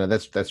 So yeah, no,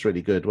 that's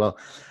really good. Well,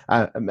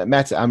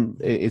 Matt,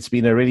 it's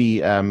been a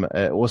really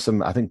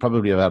awesome. I think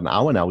probably about an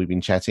hour now we've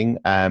been chatting.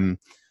 I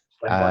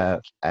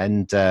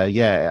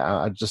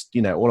just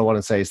all I want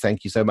to say is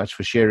thank you so much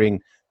for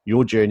sharing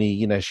your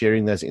journey.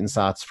 Sharing those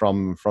insights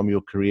from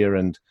your career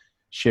and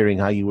sharing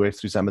how you work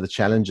through some of the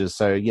challenges.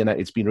 So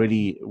it's been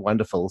really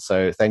wonderful.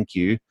 So thank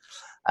you.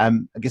 I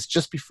guess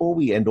just before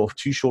we end off,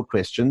 2 short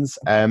questions.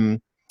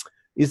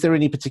 Is there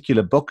any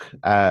particular book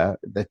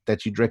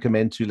that you'd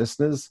recommend to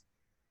listeners?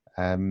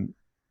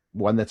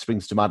 One that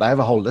springs to mind. I have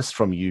a whole list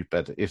from you,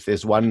 but if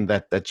there's one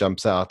that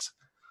jumps out.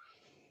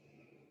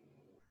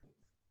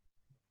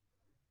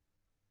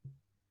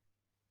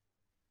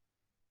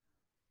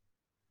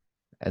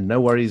 And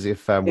no worries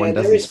if one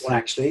doesn't. There is one,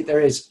 actually.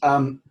 There is.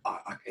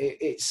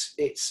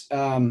 It's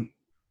Anne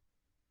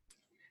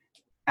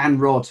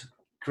Rod,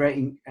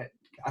 creating...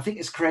 I think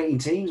it's creating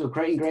teams or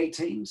creating great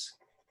teams.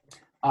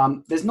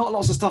 There's not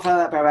lots of stuff like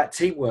that about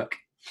teamwork.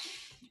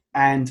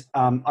 And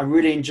I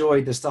really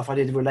enjoyed the stuff I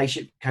did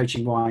relationship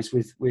coaching wise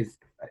with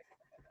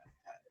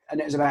and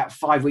it was about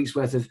 5 weeks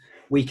worth of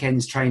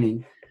weekends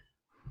training.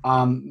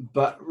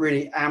 But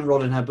really Anne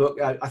Rod in her book,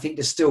 I think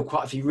there's still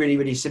quite a few really,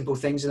 really simple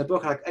things in the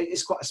book.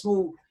 It's quite a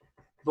small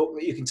book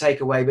that you can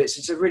take away, but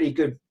it's a really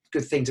good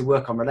thing to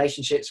work on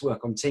relationships,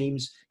 work on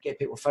teams, get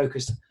people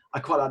focused. I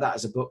quite like that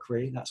as a book,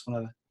 really. That's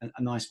one of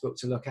a nice book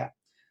to look at.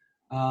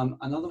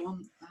 Another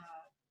one.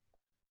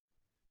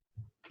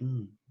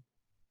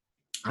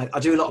 I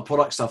do a lot of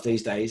product stuff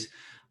these days.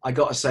 I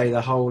got to say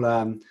the whole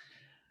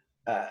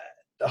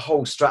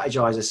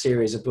Strategizer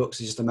series of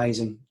books is just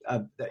amazing.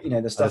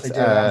 The stuff they do.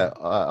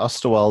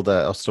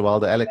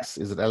 Osterwalder. Alex,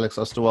 is it Alex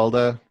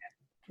Osterwalder?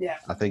 Yeah.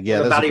 I think, the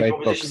that's value a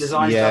great proposition book.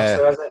 design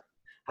stuff. So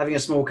having a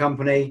small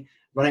company,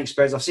 running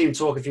experience. I've seen him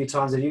talk a few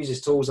times. They use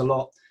his tools a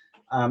lot.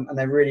 And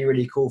they're really,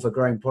 really cool for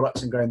growing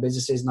products and growing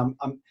businesses. And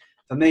I'm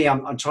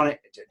trying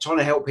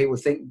to help people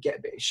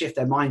shift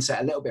their mindset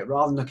a little bit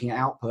rather than looking at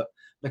output,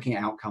 looking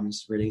at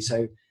outcomes, really.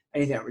 So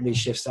anything that really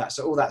shifts that.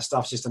 So all that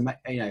stuff's just, I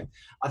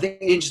think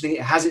interesting.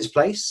 It has its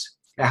place.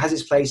 It has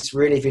its place,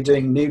 really, if you're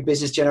doing new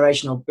business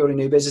generation or building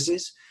new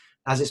businesses.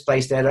 It has its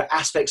place there. There are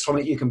aspects from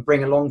it you can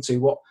bring along to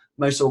what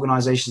most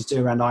organizations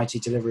do around IT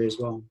delivery as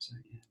well. So,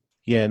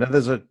 yeah, no,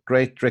 those are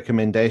great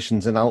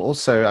recommendations. And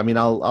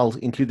I'll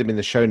include them in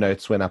the show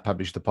notes when I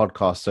publish the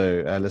podcast,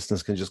 so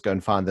listeners can just go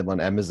and find them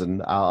on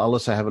Amazon. I'll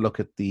also have a look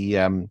at the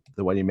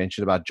one you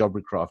mentioned about job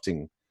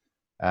recrafting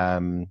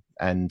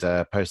and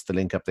post the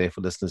link up there for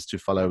listeners to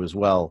follow as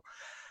well.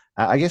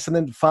 I guess, and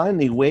then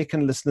finally, where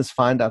can listeners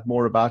find out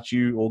more about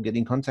you or get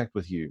in contact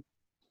with you?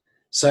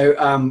 So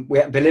we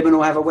at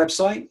Biliminal have a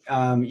website.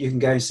 You can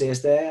go and see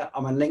us there.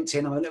 I'm on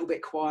LinkedIn. I'm a little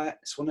bit quiet.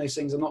 It's one of those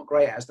things I'm not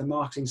great at, as the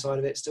marketing side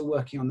of it. Still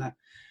working on that.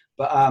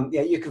 But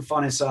yeah, you can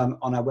find us on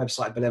our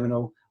website,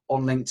 Biliminal,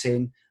 on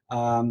LinkedIn,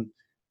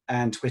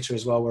 and Twitter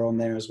as well. We're on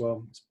there as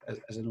well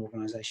as an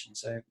organisation.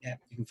 So yeah,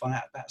 you can find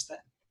out about us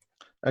there.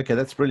 Okay,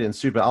 that's brilliant.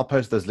 Super. I'll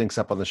post those links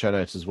up on the show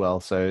notes as well,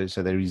 so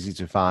they're easy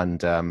to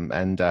find,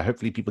 and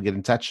hopefully people get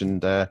in touch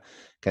and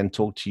can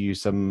talk to you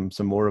some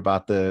more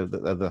about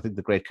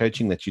the great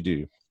coaching that you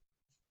do.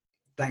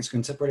 Thanks,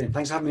 Gunther. Brilliant.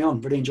 Thanks for having me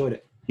on. Really enjoyed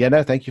it. Yeah,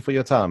 no, thank you for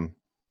your time.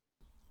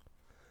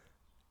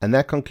 And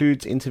that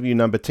concludes interview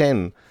number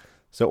 10.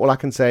 So all I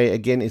can say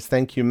again is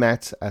thank you,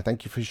 Matt.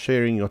 Thank you for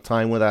sharing your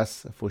time with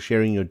us, for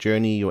sharing your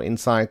journey, your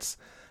insights.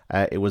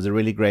 It was a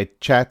really great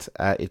chat.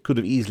 It could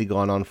have easily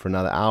gone on for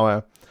another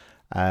hour.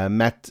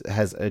 Matt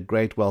has a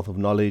great wealth of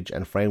knowledge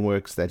and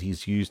frameworks that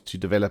he's used to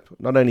develop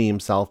not only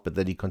himself, but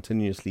that he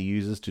continuously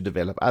uses to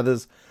develop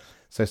others.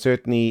 So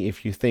certainly,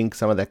 if you think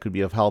some of that could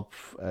be of help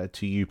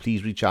to you,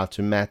 please reach out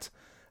to Matt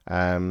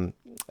and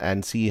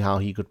see how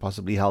he could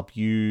possibly help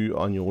you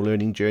on your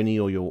learning journey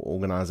or your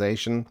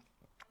organization.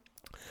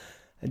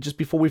 And just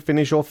before we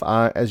finish off,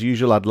 as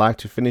usual, I'd like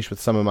to finish with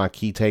some of my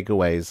key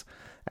takeaways.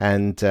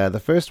 And the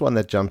first one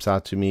that jumps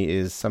out to me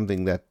is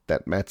something that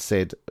Matt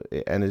said,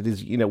 and it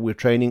is,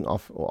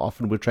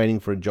 often we're training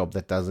for a job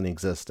that doesn't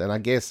exist. And I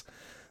guess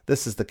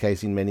this is the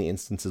case in many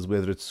instances,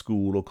 whether it's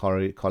school or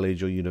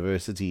college or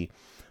university.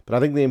 But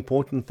I think the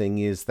important thing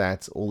is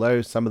that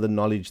although some of the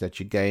knowledge that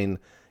you gain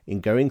in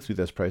going through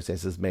those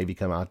processes may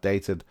become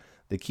outdated,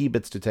 the key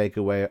bits to take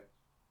away,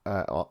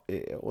 or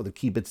the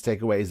key bits to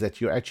take away, is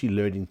that you're actually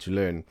learning to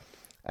learn.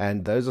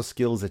 And those are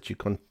skills that you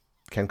can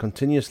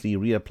continuously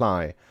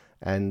reapply,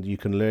 and you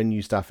can learn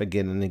new stuff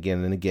again and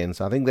again and again.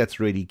 So I think that's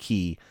really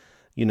key.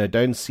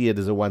 Don't see it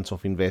as a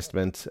once-off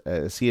investment.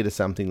 See it as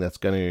something that's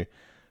going to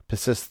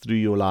persist through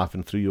your life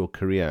and through your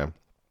career.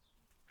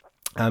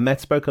 Matt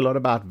spoke a lot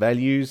about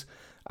values.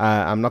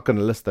 I'm not going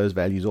to list those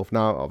values off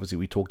now. Obviously,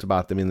 we talked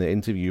about them in the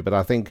interview, but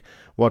I think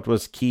what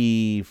was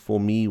key for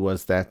me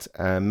was that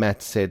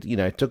Matt said,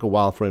 it took a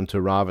while for him to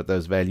arrive at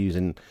those values,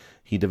 and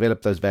he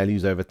developed those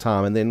values over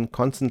time. And then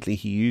constantly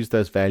he used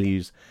those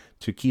values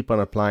to keep on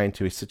applying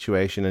to his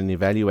situation and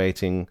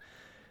evaluating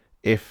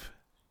if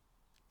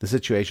the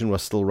situation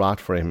was still right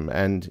for him.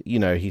 And,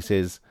 he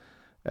says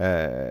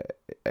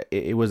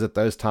it was at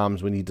those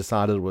times when he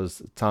decided it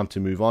was time to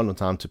move on or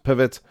time to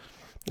pivot.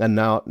 And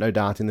now, no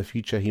doubt in the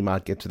future, he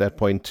might get to that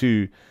point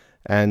too.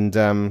 And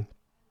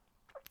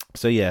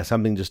so, yeah,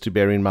 something just to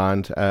bear in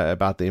mind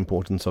about the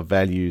importance of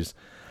values.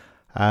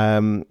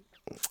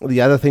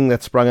 The other thing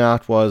that sprung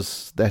out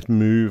was that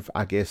move,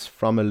 I guess,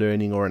 from a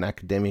learning or an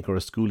academic or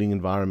a schooling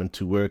environment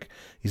to work,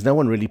 is no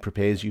one really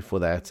prepares you for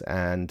that.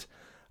 And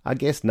I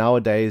guess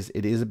nowadays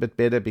it is a bit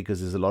better because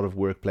there's a lot of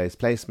workplace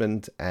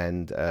placement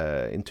and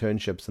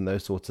internships and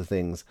those sorts of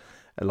things.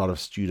 A lot of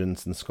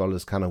students and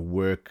scholars kind of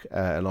work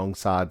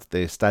alongside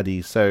their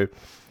studies. So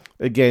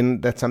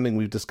again, that's something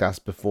we've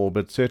discussed before,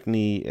 but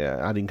certainly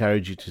I'd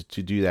encourage you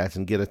to do that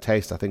and get a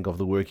taste, I think, of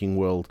the working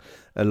world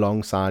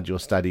alongside your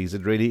studies.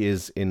 It really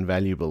is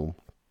invaluable.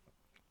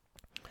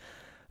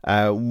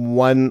 I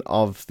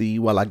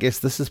guess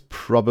this is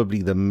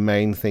probably the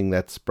main thing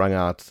that sprung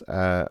out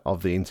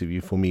of the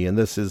interview for me, and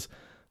this is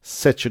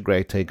such a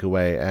great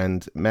takeaway.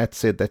 And Matt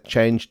said that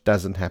change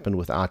doesn't happen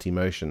without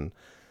emotion.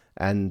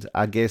 And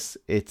I guess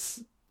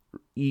it's,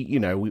 we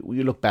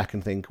look back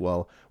and think,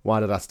 well, why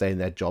did I stay in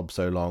that job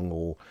so long?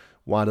 Or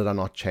why did I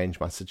not change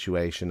my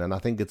situation? And I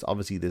think it's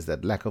obviously there's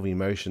that lack of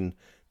emotion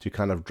to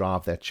kind of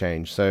drive that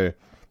change. So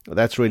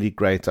that's really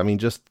great. I mean,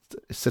 just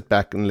sit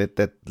back and let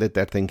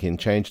that think in.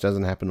 Change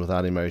doesn't happen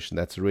without emotion.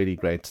 That's really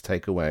great to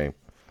take away.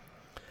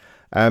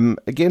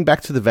 Again,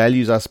 back to the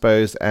values, I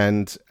suppose,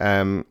 and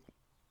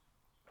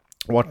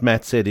what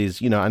Matt said is,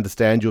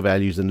 understand your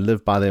values and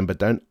live by them, but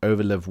don't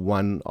overlive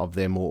one of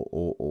them.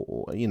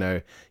 Or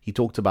he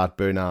talked about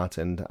burnout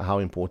and how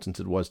important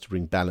it was to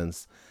bring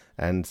balance.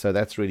 And so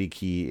that's really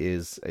key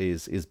is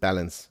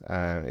balance,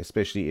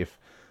 especially if,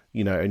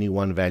 only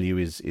one value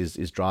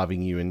is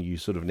driving you and you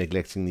sort of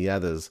neglecting the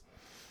others.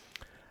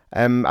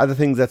 Other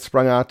things that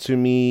sprung out to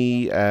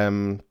me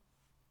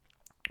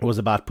was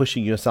about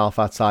pushing yourself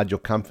outside your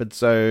comfort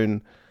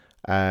zone.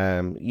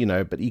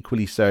 But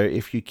equally so,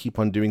 if you keep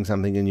on doing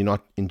something and you're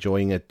not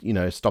enjoying it,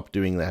 stop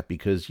doing that,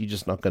 because you're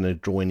just not going to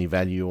draw any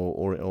value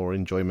or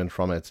enjoyment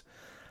from it.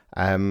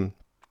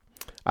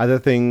 Other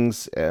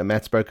things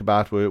Matt spoke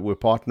about were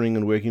partnering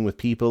and working with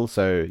people.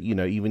 So,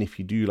 even if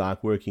you do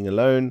like working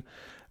alone,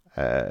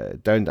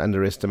 don't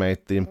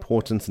underestimate the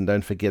importance, and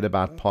don't forget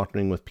about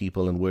partnering with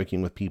people and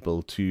working with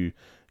people to,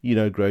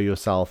 grow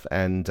yourself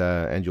and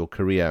your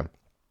career.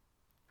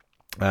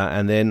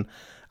 And then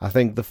I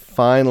think the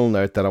final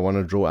note that I want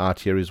to draw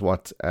out here is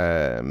what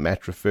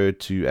Matt referred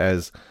to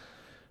as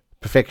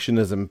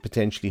perfectionism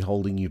potentially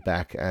holding you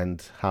back,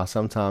 and how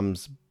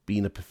sometimes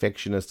being a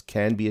perfectionist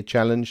can be a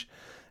challenge.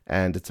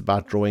 And it's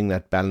about drawing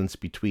that balance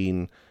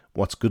between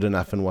what's good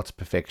enough and what's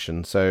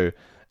perfection. So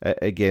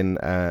again,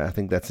 I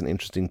think that's an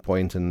interesting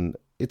point, and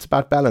it's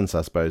about balance,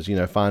 I suppose,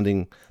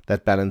 finding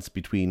that balance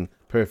between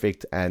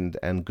perfect and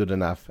good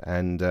enough,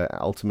 and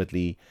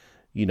ultimately,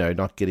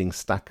 not getting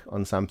stuck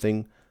on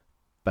something,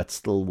 but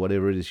still,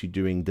 whatever it is you're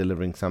doing,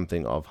 delivering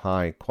something of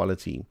high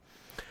quality.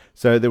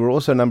 So there were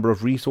also a number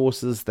of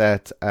resources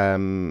that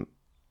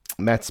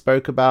Matt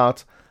spoke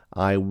about.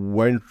 I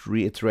won't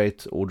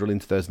reiterate or drill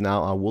into those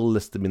now. I will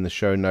list them in the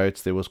show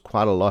notes. There was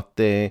quite a lot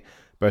there,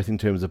 both in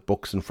terms of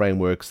books and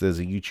frameworks. There's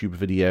a YouTube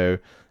video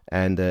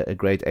and a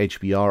great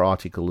HBR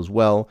article as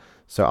well.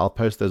 So I'll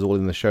post those all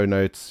in the show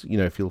notes.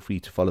 Feel free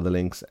to follow the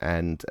links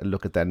and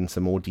look at that in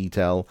some more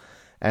detail.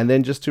 And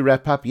then just to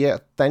wrap up,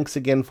 thanks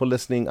again for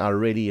listening. I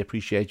really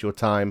appreciate your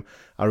time.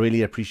 I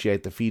really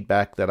appreciate the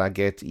feedback that I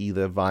get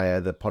either via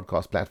the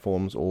podcast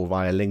platforms or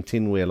via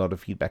LinkedIn, where a lot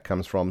of feedback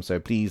comes from. So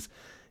please,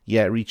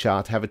 reach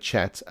out, have a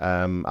chat.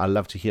 I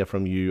love to hear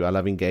from you. I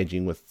love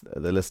engaging with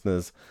the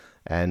listeners,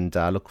 and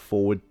I look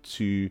forward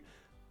to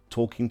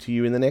talking to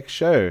you in the next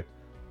show.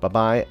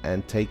 Bye-bye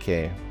and take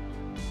care.